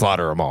Americans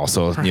slaughter them all.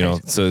 So,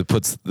 so it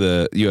puts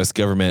the U.S.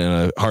 government in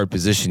a hard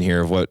position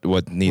here of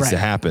what needs to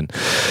happen.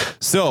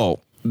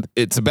 So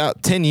it's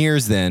about 10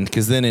 years then,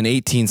 because then in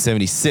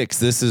 1876,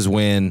 this is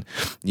when,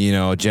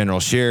 General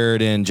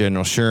Sheridan,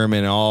 General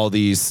Sherman, all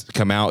these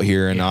come out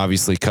here. And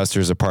obviously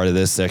Custer's a part of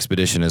this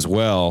expedition as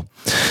well.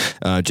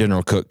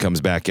 General Cook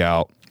comes back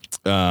out.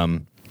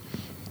 Sam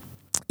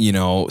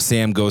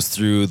goes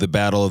through the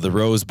Battle of the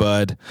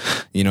Rosebud.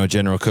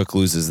 General Cook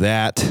loses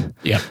that.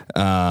 Yep.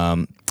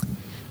 And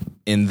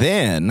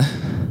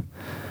then,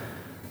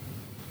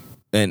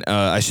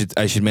 I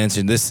should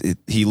mention this.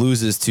 He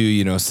loses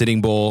to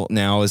Sitting Bull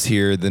now is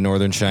here. The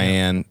Northern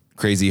Cheyenne,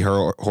 Crazy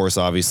Horse,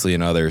 obviously,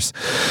 and others.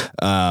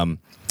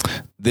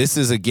 This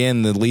is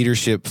again the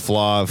leadership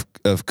flaw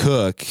of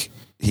Cook.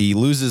 He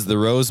loses the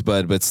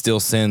Rosebud, but still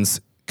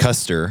sends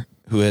Custer,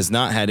 who has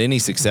not had any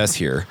success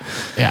here.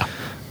 Yeah.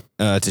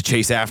 To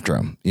chase after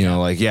him,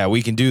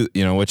 we can do,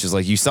 which is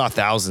like you saw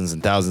thousands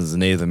and thousands of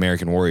Native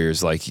American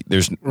warriors. Like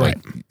there's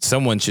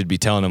someone should be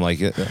telling him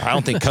like, I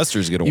don't think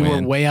Custer's going to win.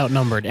 You were way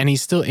outnumbered, and he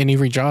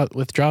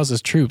withdraws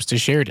his troops to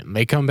Sheridan.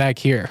 They come back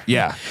here.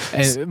 Yeah.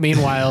 And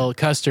meanwhile,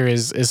 Custer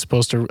is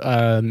supposed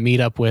to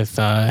meet up with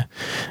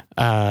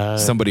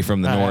somebody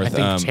from the north. I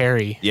think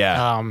Terry.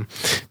 Yeah.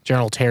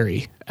 General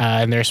Terry,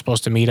 and they're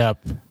supposed to meet up.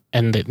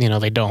 And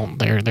they don't.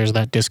 There's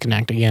that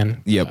disconnect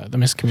again. Yep. The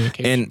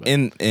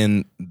miscommunication.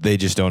 And they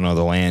just don't know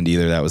the land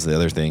either. That was the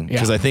other thing.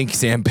 Because I think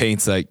Sam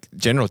paints like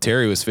General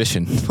Terry was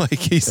fishing. Like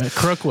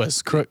Crook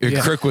was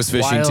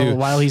fishing too.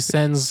 While he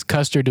sends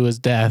Custer to his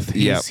death,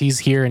 he's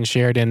here in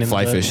Sheridan.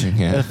 Fly fishing.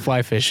 Yeah.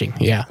 Fly fishing.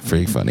 Yeah.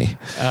 Pretty funny.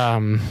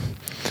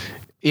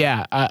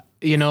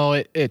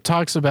 It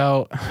talks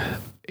about.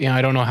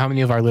 I don't know how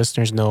many of our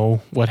listeners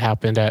know what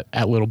happened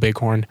at Little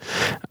Bighorn,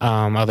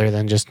 other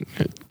than just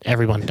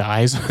everyone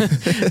dies.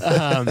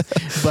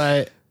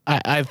 But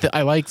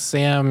I like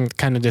Sam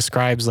kind of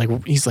describes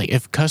he's like,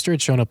 if Custer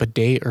had shown up a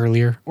day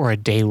earlier or a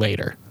day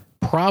later,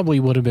 probably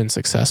would have been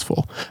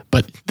successful.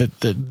 But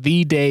the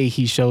day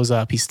he shows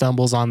up, he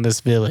stumbles on this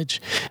village.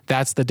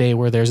 That's the day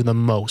where there's the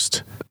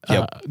most.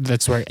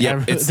 That's where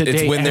it's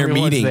when they're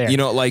meeting. There.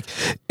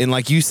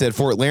 Like you said,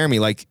 Fort Laramie.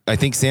 Like I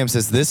think Sam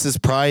says, this is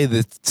probably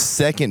the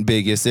second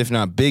biggest, if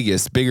not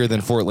bigger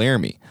than Fort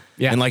Laramie.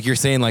 Yeah. And like you're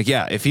saying,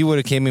 if he would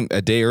have came in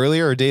a day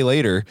earlier or a day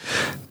later,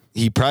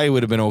 he probably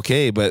would have been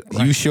okay. But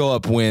you show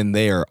up when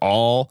they are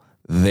all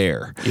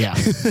there. Yeah.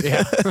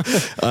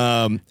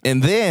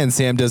 And then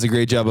Sam does a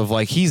great job of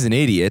he's an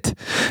idiot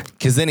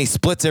because then he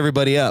splits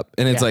everybody up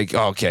and it's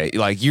okay,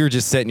 you're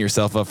just setting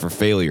yourself up for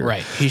failure.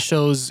 Right. He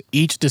shows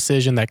each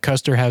decision that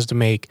Custer has to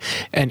make,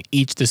 and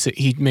he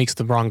makes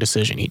the wrong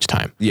decision each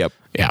time. Yep.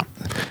 Yeah.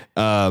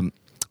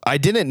 I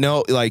didn't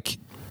know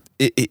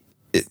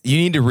you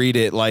need to read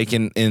it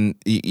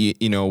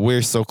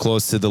we're so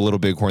close to the Little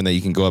Bighorn that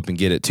you can go up and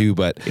get it too.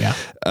 But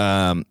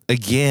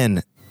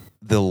again,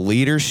 the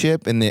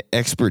leadership and the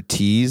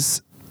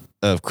expertise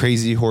of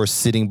Crazy Horse,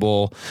 Sitting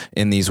Bull,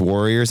 and these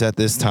warriors at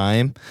this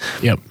time.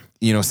 Yep.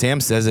 You know, Sam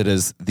says it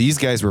as these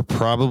guys were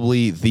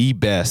probably the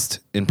best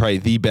and probably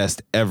the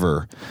best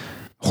ever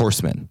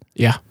horsemen.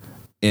 Yeah.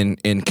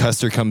 And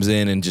Custer comes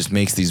in and just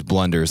makes these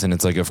blunders, and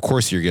it's like, of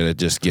course you're gonna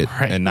just get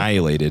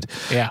annihilated.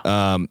 Yeah.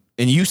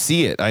 And you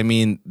see it. I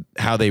mean,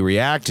 how they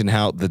react and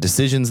how the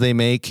decisions they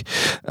make.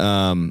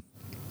 Now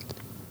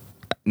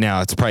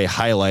it's probably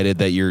highlighted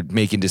that you're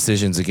making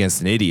decisions against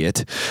an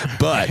idiot,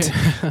 but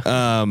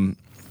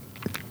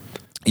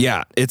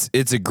yeah,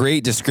 it's a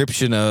great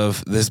description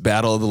of this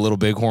Battle of the Little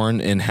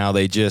Bighorn and how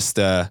they just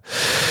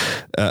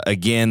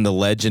again, the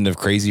legend of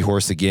Crazy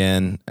Horse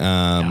again.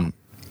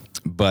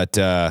 But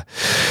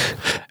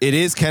it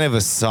is kind of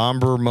a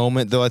somber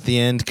moment though at the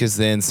end, because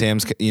then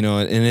Sam's, you know,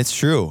 and it's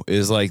true,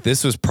 is like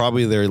this was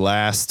probably their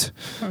last.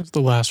 That was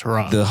the last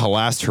hurrah. The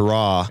last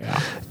hurrah.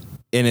 Yeah.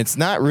 And it's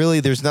not really.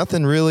 There's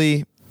nothing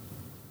really.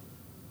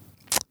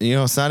 You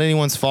know, it's not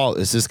anyone's fault.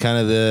 It's just kind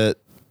of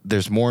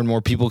there's more and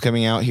more people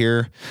coming out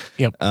here.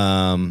 Yep.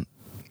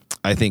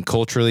 I think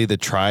culturally, the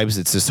tribes,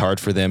 it's just hard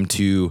for them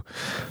to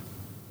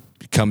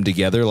come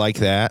together like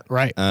that.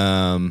 Right.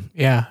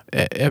 Yeah.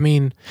 I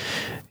mean,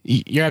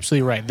 you're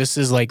absolutely right. This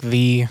is like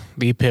the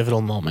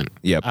pivotal moment.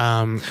 Yep.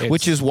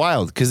 Which is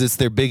wild because it's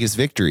their biggest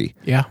victory.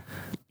 Yeah.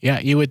 Yeah.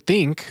 You would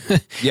think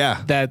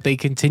that they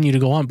continue to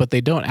go on, but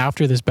they don't.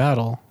 After this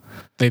battle,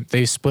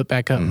 they split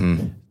back up.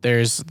 Mm-hmm.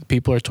 There's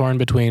people are torn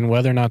between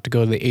whether or not to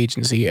go to the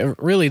agency.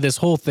 Really, this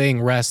whole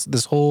thing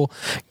this whole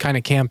kind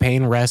of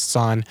campaign rests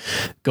on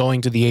going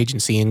to the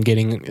agency and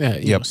getting,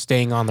 you know,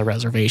 staying on the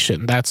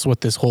reservation. That's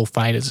what this whole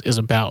fight is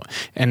about.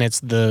 And it's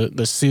the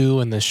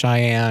Sioux and the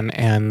Cheyenne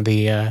and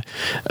the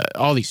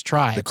all these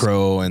tribes. The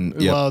Crow and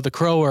well, the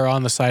Crow are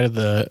on the side of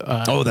the.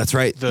 Oh, that's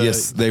right.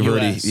 Yes, they've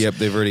US.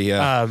 already.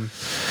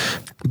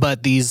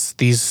 But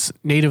these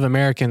Native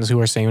Americans who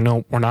are saying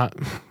no, we're not.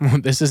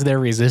 This is their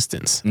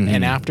resistance. Mm-hmm.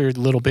 And after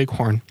Little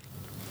Bighorn,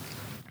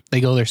 they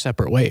go their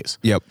separate ways.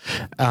 Yep.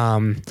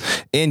 And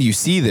you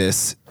see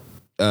this.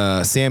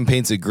 Sam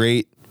paints a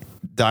great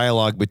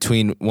dialogue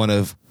between one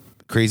of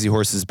Crazy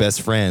Horse's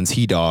best friends,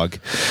 He Dog,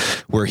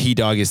 where He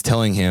Dog is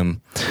telling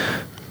him,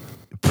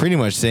 pretty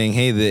much saying,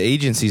 "Hey, the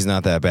agency's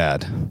not that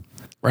bad."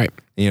 Right.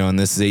 You know, and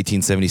this is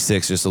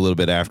 1876, just a little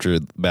bit after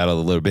the Battle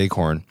of the Little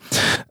Bighorn.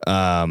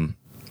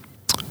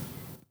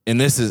 And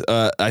this is,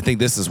 I think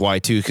this is why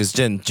too, because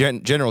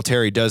General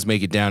Terry does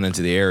make it down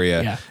into the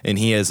area, and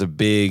he has a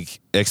big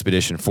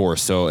expedition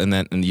force. So, and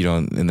then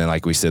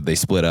like we said, they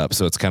split up.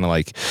 So it's kind of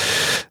like,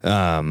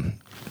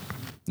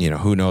 you know,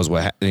 who knows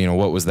what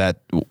was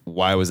that?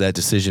 Why was that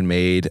decision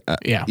made?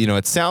 You know,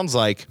 it sounds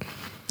like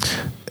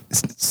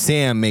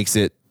Sam makes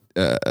it.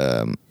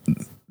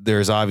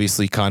 There's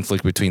obviously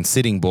conflict between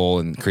Sitting Bull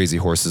and Crazy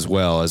Horse as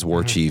well as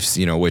war chiefs.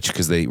 You know,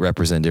 because they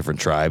represent different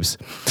tribes.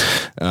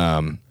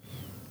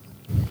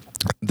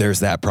 There's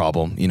that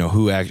problem, you know,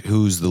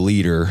 who's the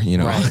leader, you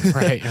know.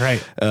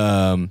 Right.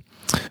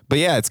 But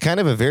yeah, it's kind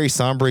of a very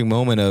sombering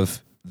moment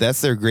of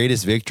that's their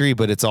greatest victory,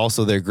 but it's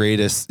also their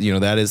greatest, you know,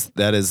 that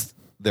is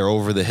they're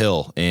over the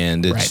hill,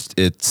 and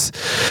it's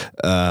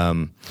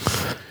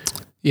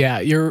yeah,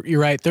 you're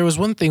right. There was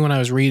one thing when I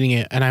was reading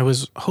it, and I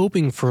was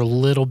hoping for a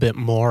little bit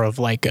more of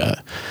like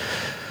a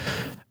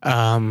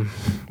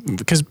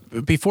because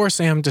before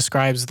Sam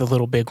describes the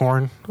Little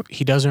Bighorn,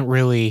 he doesn't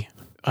really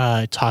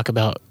talk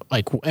about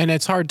like, and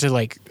it's hard to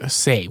like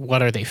say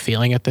what are they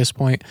feeling at this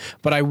point,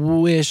 but I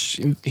wish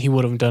he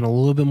would have done a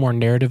little bit more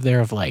narrative there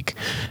of like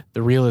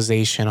the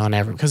realization on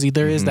everything, because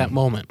there is that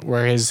moment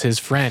where his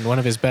friend, one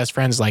of his best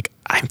friends, like,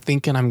 I'm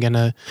thinking I'm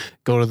gonna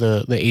go to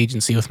the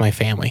agency with my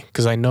family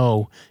because I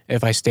know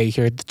if I stay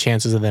here the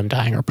chances of them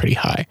dying are pretty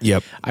high.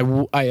 Yep.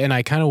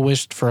 I kind of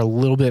wished for a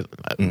little bit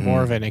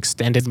more of an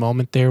extended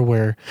moment there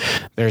where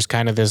there's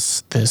kind of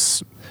this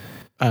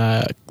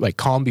like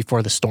calm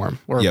before the storm,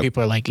 where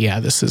people are like, yeah,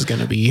 this is going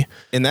to be.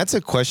 And that's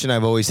a question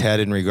I've always had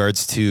in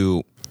regards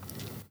to,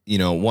 you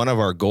know, one of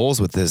our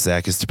goals with this,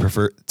 Zach, is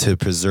to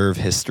preserve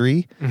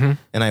history. Mm-hmm.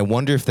 And I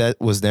wonder if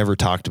that was never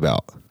talked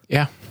about.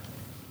 Yeah.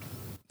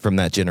 From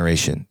that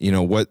generation, you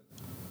know, what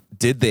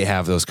did they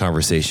have those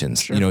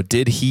conversations? Sure. You know,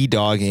 did He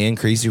Dog and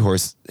Crazy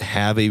Horse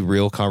have a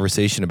real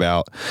conversation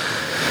about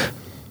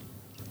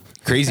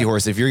Crazy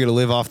Horse? If you're going to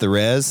live off the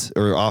res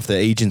or off the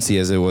agency,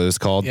 as it was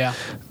called,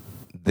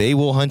 they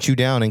will hunt you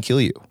down and kill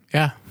you.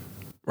 Yeah.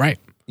 Right.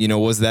 You know,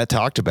 was that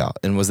talked about?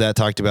 And was that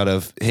talked about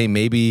of, hey,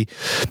 maybe,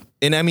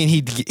 and I mean,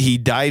 he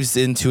dives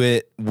into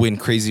it when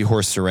Crazy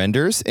Horse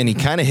surrenders, and he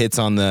kind of hits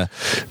on the,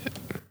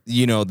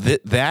 you know,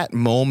 that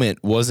moment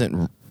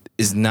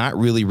is not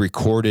really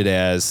recorded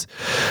as,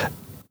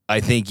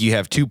 I think you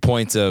have 2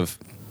 points of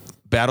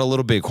Battle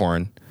Little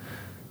Bighorn,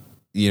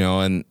 you know,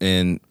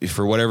 and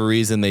for whatever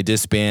reason they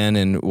disband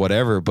and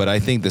whatever, but I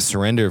think the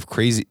surrender of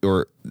Crazy,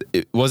 or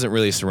it wasn't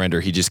really a surrender,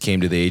 he just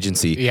came to the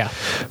agency. Yeah.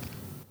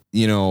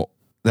 You know,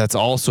 that's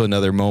also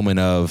another moment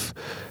of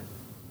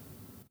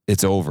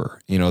it's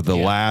over. You know, the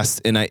last,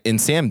 and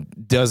Sam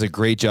does a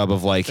great job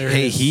of like,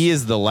 he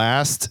is the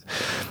last,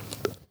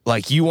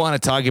 like, you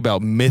want to talk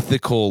about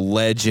mythical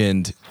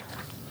legend.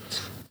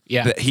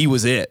 Yeah. that he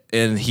was it,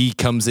 and he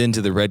comes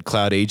into the Red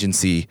Cloud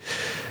Agency,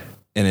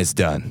 and it's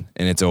done,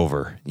 and it's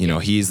over. You know,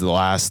 he's the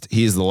last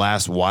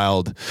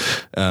wild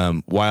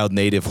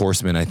native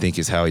horseman, I think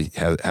is how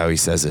he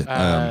says it.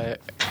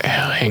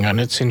 Hang on,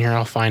 it's in here.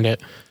 I'll find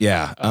it.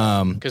 Yeah.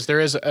 Because there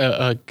is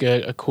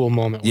a cool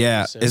moment. where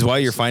Yeah, he says is why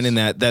you're this finding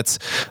that.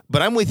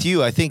 But I'm with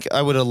you. I think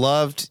I would have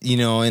loved, you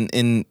know,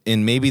 and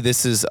maybe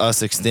this is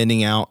us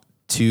extending out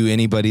to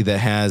anybody that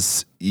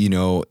has, you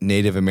know,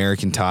 Native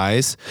American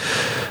ties.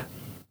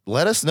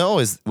 Let us know.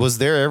 Was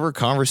there ever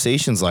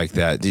conversations like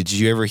that? Did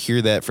you ever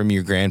hear that from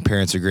your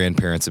grandparents or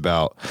grandparents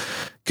about?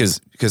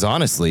 Because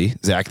honestly,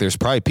 Zach, there's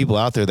probably people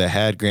out there that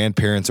had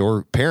grandparents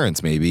or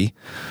parents maybe,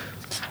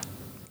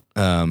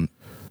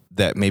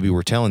 that maybe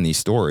were telling these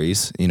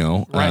stories. You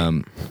know,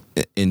 Right.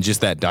 In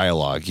just that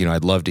dialogue. You know,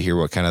 I'd love to hear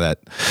what kind of that.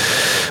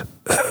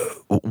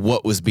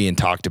 What was being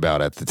talked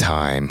about at the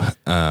time.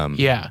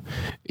 Yeah.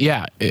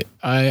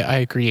 I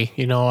agree.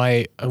 You know,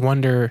 I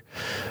wonder,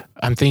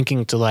 I'm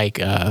thinking to like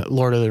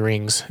Lord of the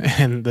Rings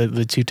and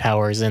the Two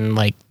Towers and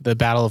like the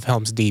Battle of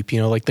Helm's Deep. You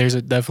know, like there's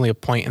definitely a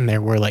point in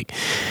there where like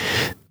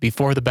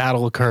before the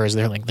battle occurs,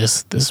 they're like,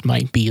 this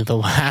might be the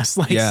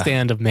last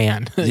stand of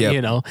man, Yep.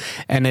 you know,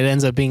 and it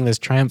ends up being this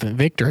triumphant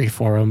victory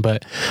for him.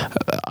 But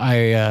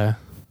I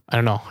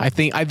don't know. I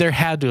think there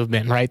had to have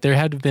been, right? There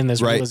had to have been this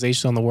Right.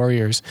 realization on the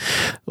Warriors,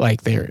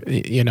 like they're,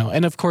 you know,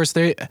 and of course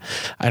I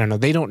don't know.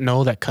 They don't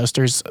know that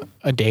Custer's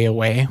a day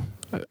away,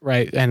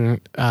 right? And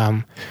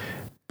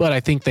but I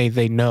think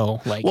they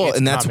know, like, Well, it's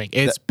and that's- coming.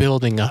 It's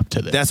building up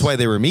to this. That's why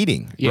they were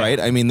meeting, Yeah. right?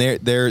 I mean,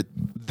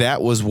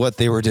 that was what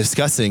they were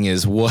discussing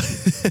is what.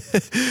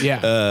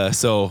 Yeah.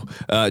 So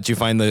did you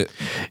find the?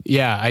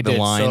 Yeah, I did.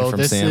 line So from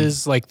this Sam?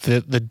 is like the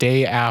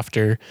day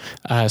after.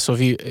 So if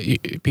you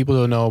people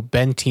don't know,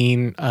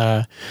 Benteen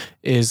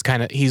is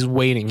he's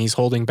waiting. He's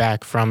holding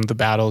back from the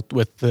battle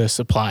with the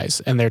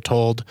supplies, and they're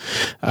told.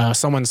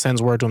 Someone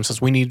sends word to him,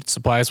 says, "We need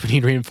supplies. We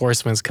need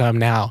reinforcements. Come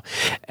now."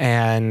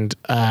 And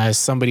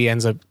somebody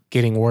ends up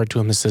getting word to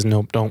him that says,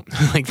 "Nope, don't."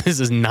 Like, this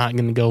is not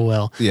going to go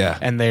well. Yeah.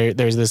 And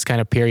there's this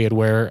kind of period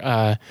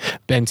where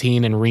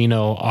Benteen and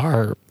Reno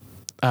are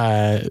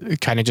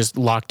kind of just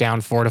locked down,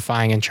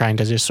 fortifying, and trying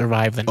to just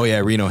survive the Oh yeah,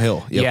 Reno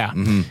Hill. Yep. yeah.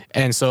 Mhm.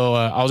 And so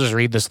I'll just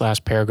read this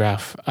last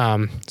paragraph.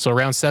 So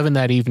around 7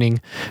 that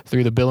evening,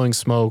 through the billowing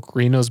smoke,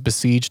 Reno's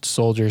besieged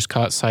soldiers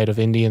caught sight of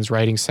Indians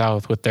riding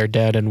south with their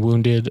dead and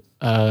wounded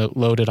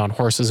loaded on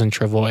horses and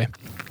travois.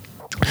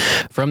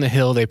 From the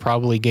hill, they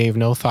probably gave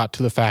no thought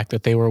to the fact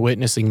that they were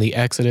witnessing the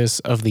exodus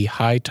of the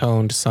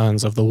high-toned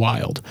sons of the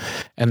wild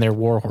and their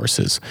war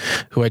horses,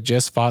 who had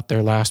just fought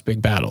their last big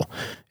battle.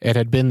 It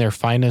had been their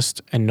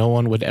finest, and no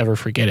one would ever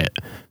forget it.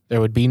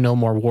 There would be no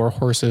more war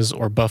horses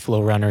or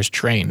buffalo runners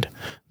trained.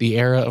 The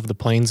era of the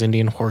Plains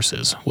Indian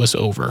horses was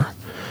over.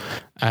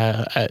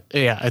 Yeah,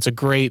 it's a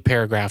great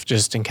paragraph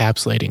just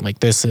encapsulating, like,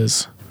 this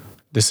is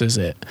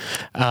it.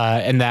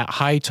 And that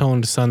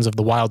high-toned Sons of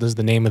the Wild is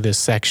the name of this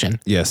section.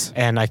 Yes.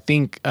 And I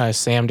think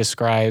Sam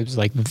describes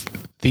like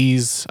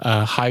these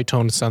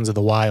high-toned Sons of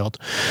the Wild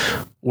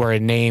were a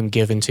name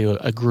given to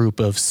a group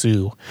of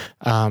Sioux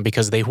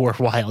because they were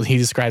wild. He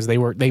describes they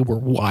were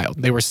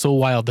wild. They were so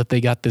wild that they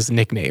got this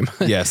nickname.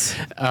 Yes.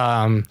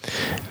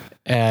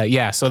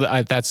 Yeah. So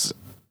that's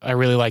I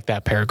really like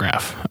that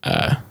paragraph.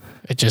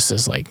 It just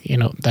is like, you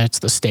know, that's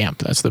the stamp.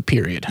 That's the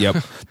period. Yep.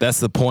 That's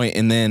the point.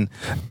 And then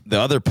the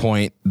other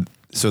point,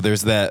 so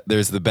there's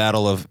the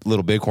Battle of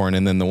Little Bighorn.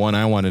 And then the one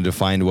I wanted to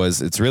find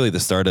was, it's really the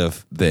start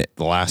of the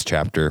last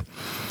chapter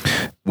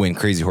when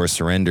Crazy Horse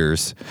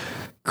surrenders.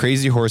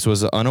 Crazy Horse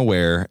was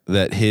unaware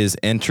that his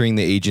entering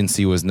the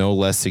agency was no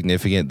less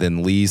significant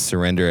than Lee's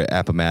surrender at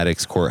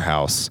Appomattox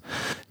Courthouse.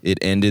 It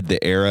ended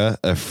the era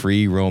of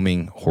free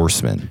roaming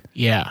horsemen.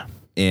 Yeah.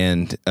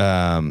 And,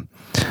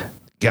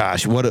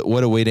 gosh, what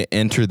a way to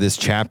enter this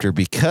chapter,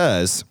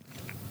 because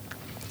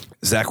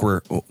Zach,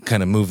 we're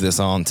kind of move this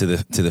on to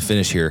the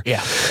finish here.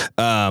 Yeah.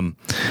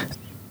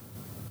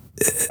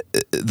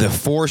 The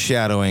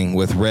foreshadowing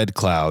with Red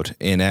Cloud,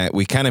 and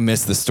we kind of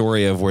missed the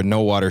story of where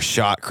No Water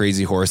shot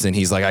Crazy Horse, and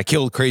he's like, I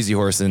killed Crazy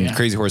Horse, and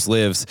Crazy Horse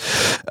lives.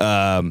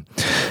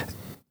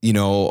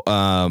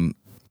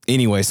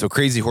 Anyway, so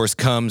Crazy Horse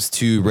comes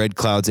to Red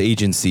Cloud's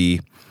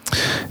agency,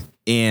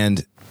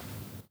 and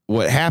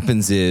what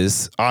happens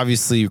is,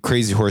 obviously,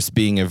 Crazy Horse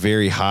being a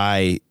very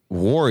high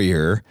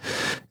warrior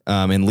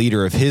and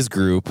leader of his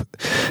group,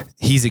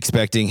 he's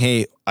expecting,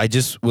 hey, I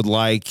just would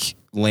like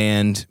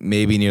land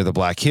maybe near the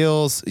Black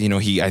Hills. You know,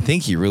 I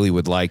think he really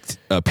would like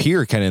up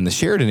here, kind of in the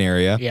Sheridan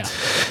area. Yeah.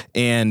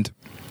 And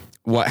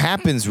what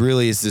happens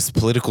really is this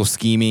political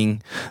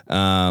scheming,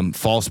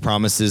 false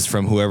promises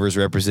from whoever's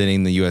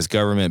representing the U.S.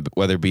 government,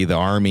 whether it be the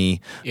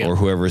Army or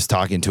whoever is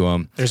talking to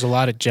them. There's a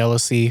lot of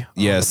jealousy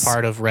on the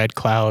part of Red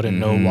Cloud and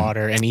No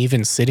Water, and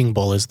even Sitting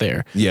Bull is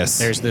there. Yes.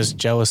 There's this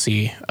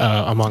jealousy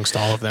amongst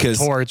all of them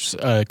towards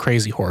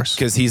Crazy Horse.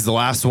 Because he's the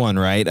last one,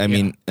 right? I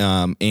mean,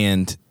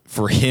 and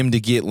for him to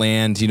get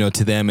land, you know,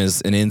 to them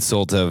is an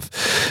insult of,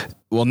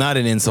 well, not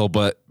an insult,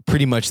 but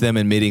pretty much them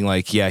admitting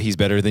like, yeah, he's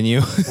better than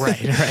you.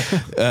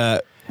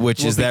 Right.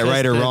 Which is that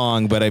right or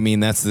wrong? But I mean,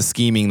 that's the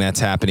scheming that's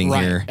happening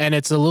here. And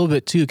it's a little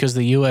bit too because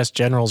the U.S.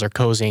 generals are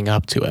cozying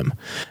up to him,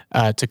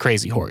 to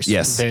Crazy Horse.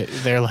 Yes,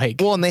 they're like,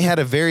 well, and they had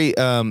a very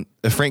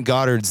Frank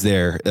Goddard's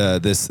there.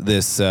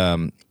 This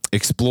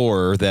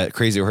explorer that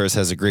Crazy Horse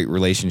has a great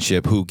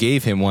relationship, who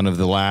gave him one of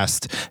the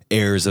last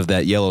heirs of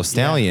that yellow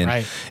stallion. Yeah,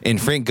 right. And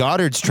Frank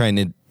Goddard's trying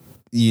to,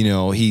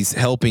 he's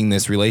helping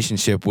this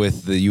relationship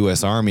with the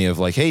U.S. Army of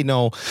like, hey,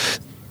 no.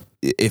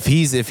 If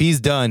he's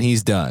done,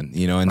 he's done,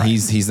 and right.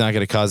 he's not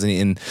going to cause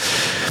any.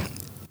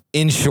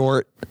 In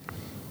short,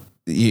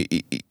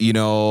 it's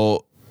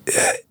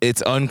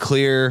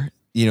unclear.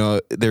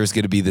 There's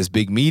going to be this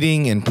big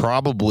meeting, and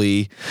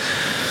probably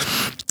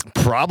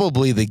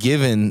the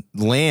given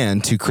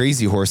land to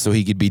Crazy Horse so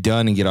he could be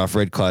done and get off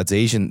Red Cloud's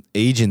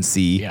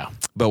agency. Yeah.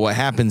 But what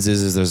happens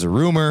is there's a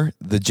rumor.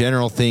 The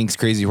general thinks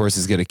Crazy Horse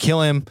is going to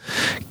kill him.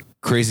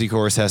 Crazy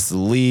Horse has to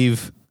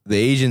leave the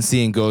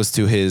agency and goes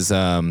to his.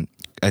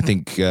 I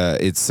think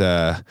it's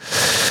what's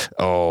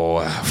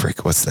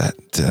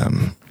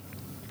that?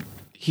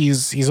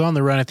 He's on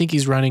the run. I think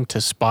he's running to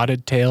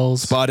Spotted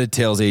Tail's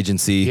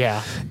agency.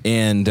 Yeah.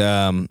 And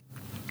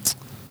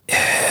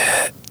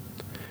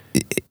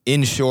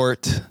in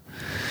short,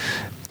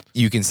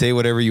 you can say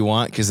whatever you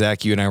want because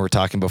Zach, you and I were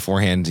talking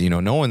beforehand.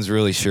 No one's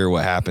really sure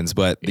what happens,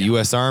 but the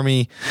U.S.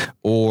 Army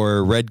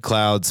or Red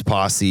Cloud's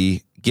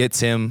posse gets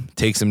him,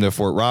 takes him to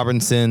Fort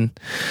Robinson.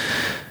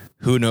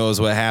 Who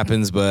knows what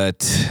happens,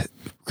 but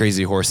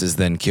Crazy Horse is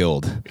then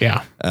killed.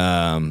 Yeah.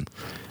 And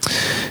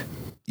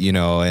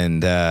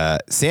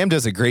Sam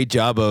does a great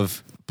job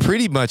of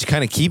pretty much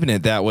kind of keeping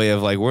it that way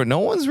of like, where no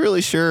one's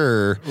really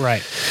sure.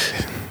 Right.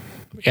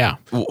 Yeah.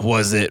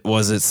 Was it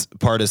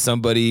part of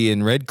somebody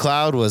in Red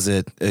Cloud? Was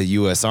it a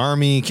U.S.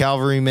 Army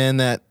cavalryman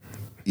that,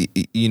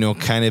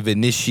 kind of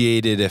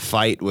initiated a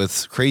fight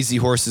with Crazy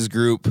Horse's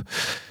group?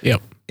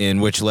 Yep.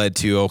 In which led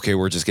to, okay,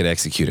 we're just going to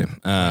execute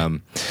him.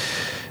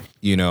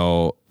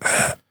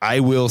 I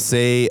will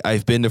say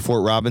I've been to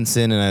Fort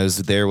Robinson and I was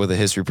there with a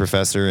history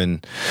professor,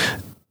 and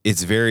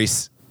it's very,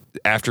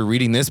 after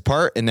reading this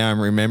part and now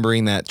I'm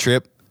remembering that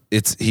trip,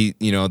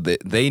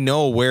 they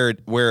know where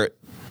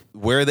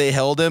they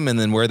held him and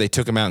then where they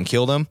took him out and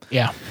killed him.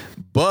 Yeah.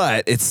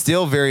 But it's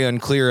still very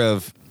unclear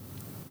of,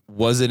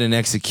 was it an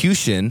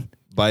execution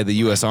by the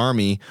U.S.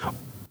 Army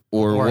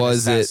or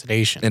was it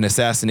an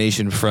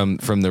assassination from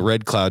the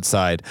Red Cloud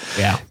side?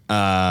 Yeah.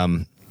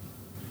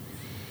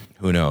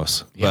 Who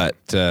knows? Yeah.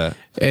 But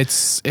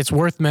it's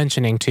worth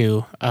mentioning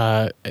too.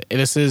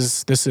 This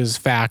is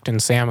fact,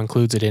 and Sam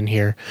includes it in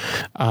here.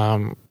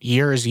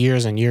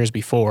 Years and years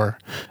before,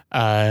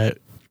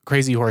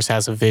 Crazy Horse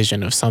has a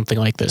vision of something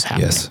like this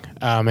happening. Yes.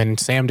 And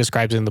Sam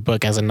describes it in the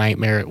book as a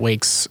nightmare. It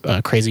wakes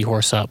Crazy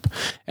Horse up,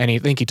 and I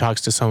think he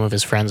talks to some of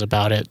his friends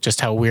about it, just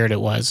how weird it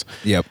was.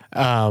 Yep.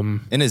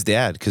 And his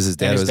dad, because his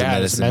dad was a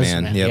medicine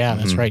man. Yep. Yeah,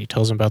 that's right. He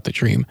tells him about the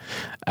dream.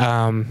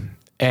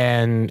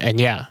 And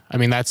yeah, I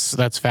mean,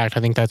 that's fact.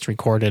 I think that's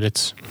recorded.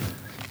 It's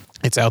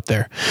out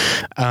there.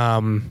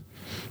 Yeah,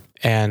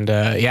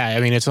 I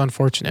mean, it's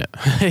unfortunate.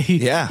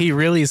 He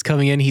really is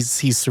coming in.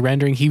 He's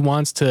surrendering. He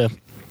wants to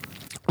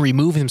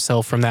remove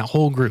himself from that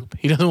whole group.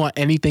 He doesn't want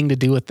anything to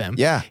do with them.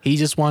 Yeah. He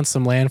just wants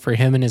some land for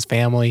him and his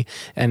family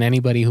and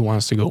anybody who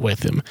wants to go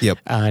with him. Yep.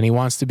 And he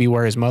wants to be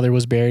where his mother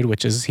was buried,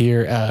 which is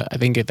here. I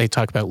think they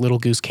talk about Little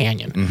Goose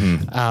Canyon,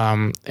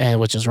 and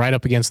which is right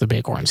up against the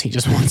Bighorns. He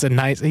just wants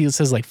he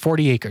says like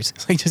 40 acres.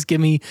 It's like, just give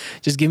me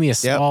a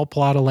small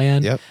plot of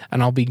land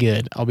and I'll be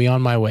good. I'll be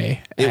on my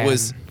way. It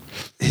was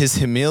his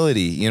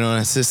humility,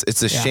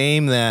 it's a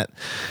shame that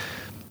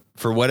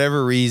for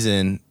whatever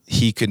reason,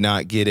 he could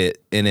not get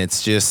it. And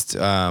it's just,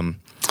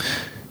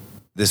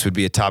 this would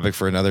be a topic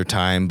for another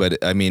time,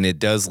 but I mean, it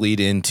does lead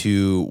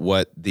into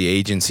what the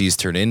agencies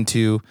turn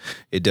into.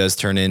 It does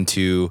turn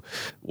into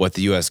what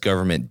the U.S.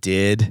 government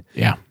did.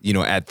 Yeah.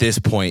 At this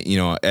point,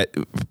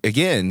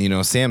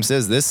 Sam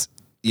says this,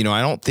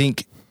 I don't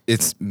think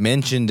it's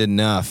mentioned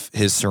enough,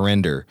 his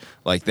surrender.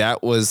 Like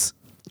that was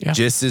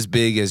just as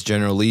big as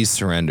General Lee's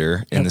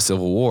surrender in the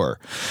Civil War,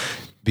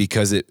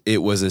 because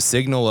it was a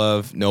signal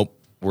of, nope,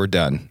 we're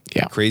done.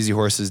 Yeah. Crazy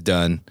Horse is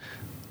done.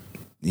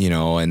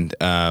 And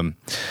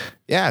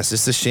it's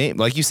just a shame.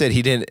 Like you said,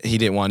 he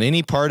didn't want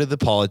any part of the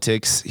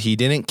politics. He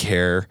didn't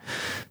care.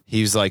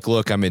 He was like,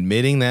 look, I'm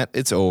admitting that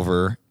it's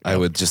over. I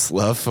would just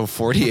love for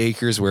 40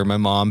 acres where my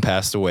mom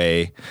passed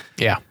away.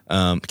 Yeah.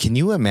 Can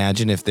you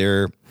imagine if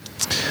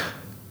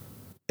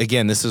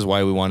again, this is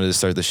why we wanted to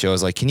start the show. I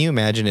was like, can you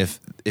imagine if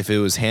it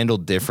was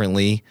handled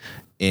differently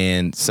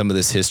and some of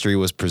this history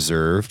was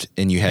preserved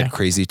and you had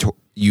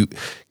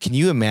can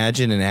you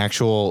imagine an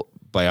actual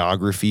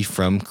biography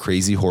from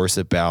Crazy Horse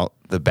about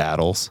the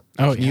battles?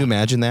 Can you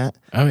imagine that?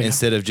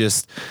 Instead of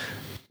just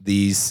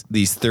these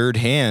third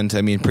hand,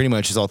 I mean, pretty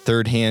much it's all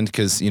third hand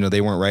because,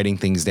 they weren't writing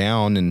things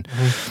down. And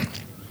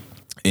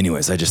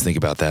anyways, I just think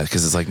about that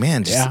because it's like,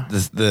 man,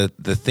 just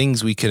the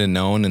things we could have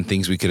known and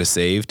things we could have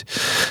saved.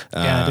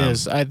 Yeah, it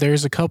is.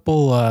 There's a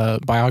couple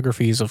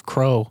biographies of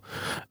Crow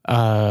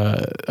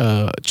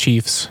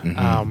chiefs,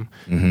 and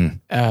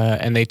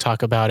they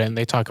talk about it, and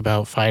they talk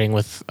about fighting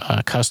with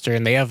Custer,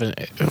 and they have a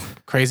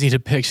crazy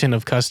depiction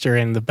of Custer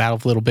in the Battle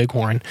of Little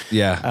Bighorn.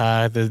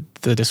 Yeah.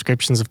 The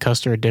descriptions of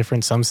Custer are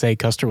different. Some say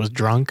Custer was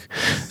drunk.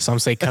 Some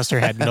say Custer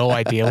had no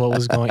idea what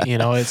was going.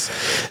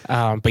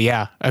 But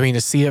yeah, I mean,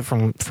 to see it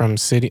from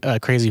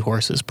Crazy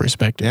Horse's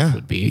perspective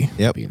would be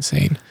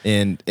insane.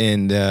 And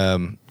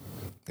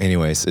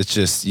anyways, it's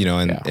just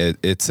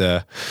it's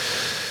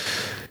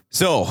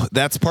so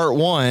that's part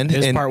one.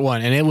 Part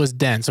one, and it was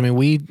dense. I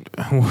mean,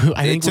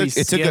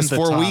 it took us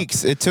 4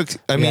 weeks. It took.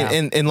 I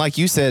mean, and like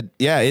you said,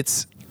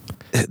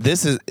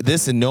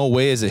 this in no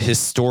way is a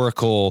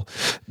historical.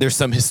 There's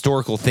some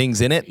historical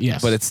things in it,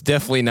 yes, but it's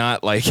definitely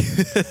not like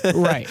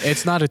right.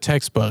 It's not a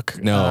textbook.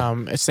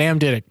 No, Sam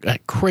did a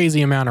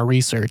crazy amount of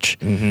research,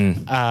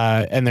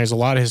 and there's a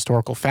lot of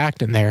historical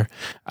fact in there.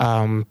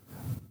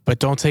 But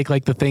don't take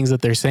like the things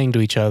that they're saying to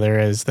each other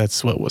as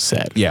that's what was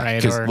said. Yeah,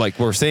 because right? like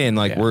we're saying,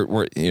 like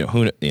who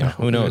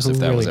knows if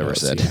that really was ever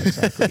knows? said.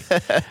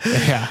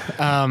 Yeah,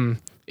 exactly.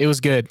 It was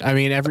good. I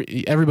mean,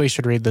 everybody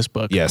should read this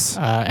book. Yes,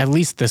 at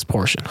least this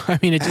portion. I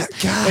mean,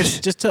 it's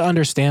just to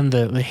understand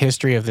the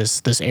history of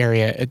this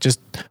area. It just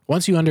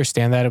once you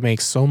understand that, it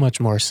makes so much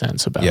more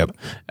sense about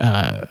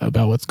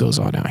what goes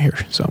on out here.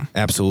 So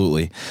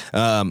absolutely.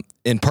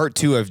 In part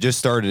two, I've just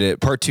started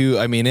it. Part two,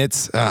 I mean,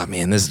 this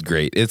is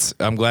great.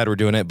 I'm glad we're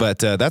doing it. But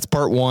that's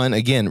part one.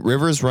 Again,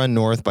 Rivers Run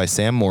North by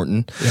Sam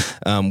Morton.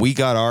 Yep. We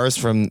got ours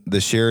from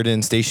the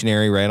Sheridan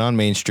Stationery right on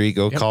Main Street.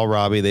 Go call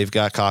Robbie. They've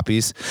got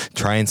copies.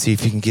 Try and see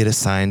if you can get a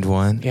signed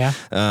one. Yeah.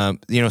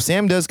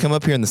 Sam does come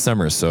up here in the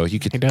summer, so you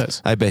could. He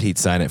does. I bet he'd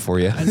sign it for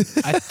you. I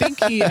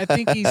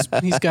think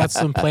he's got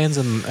some plans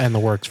in the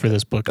works for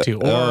this book too,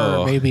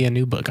 or maybe a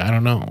new book. I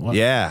don't know.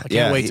 I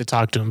can't wait to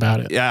talk to him about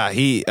it. Yeah,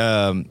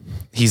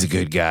 he's a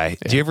good guy. Yeah.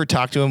 Did you ever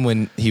talk to him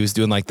when he was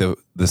doing like the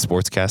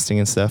sports casting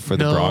and stuff for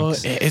the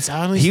Bronx? It's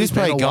honestly he was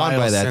probably gone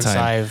by that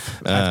time.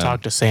 I've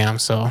talked to Sam,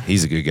 so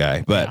he's a good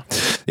guy. But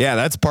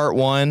that's part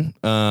one.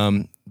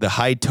 The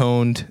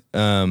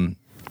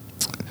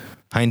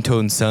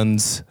high-toned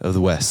Sons of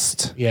the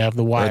West. Yeah, of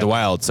the Wild. Or the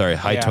Wild, sorry.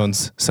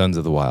 High-toned Sons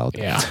of the Wild.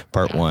 Yeah.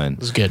 Part one. It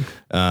was good.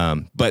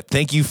 But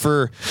thank you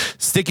for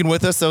sticking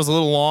with us. That was a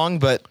little long,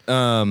 but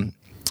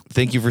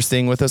thank you for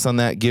staying with us on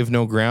that Give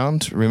No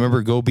Ground.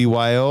 Remember, go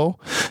BYO,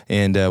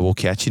 and we'll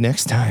catch you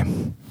next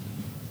time.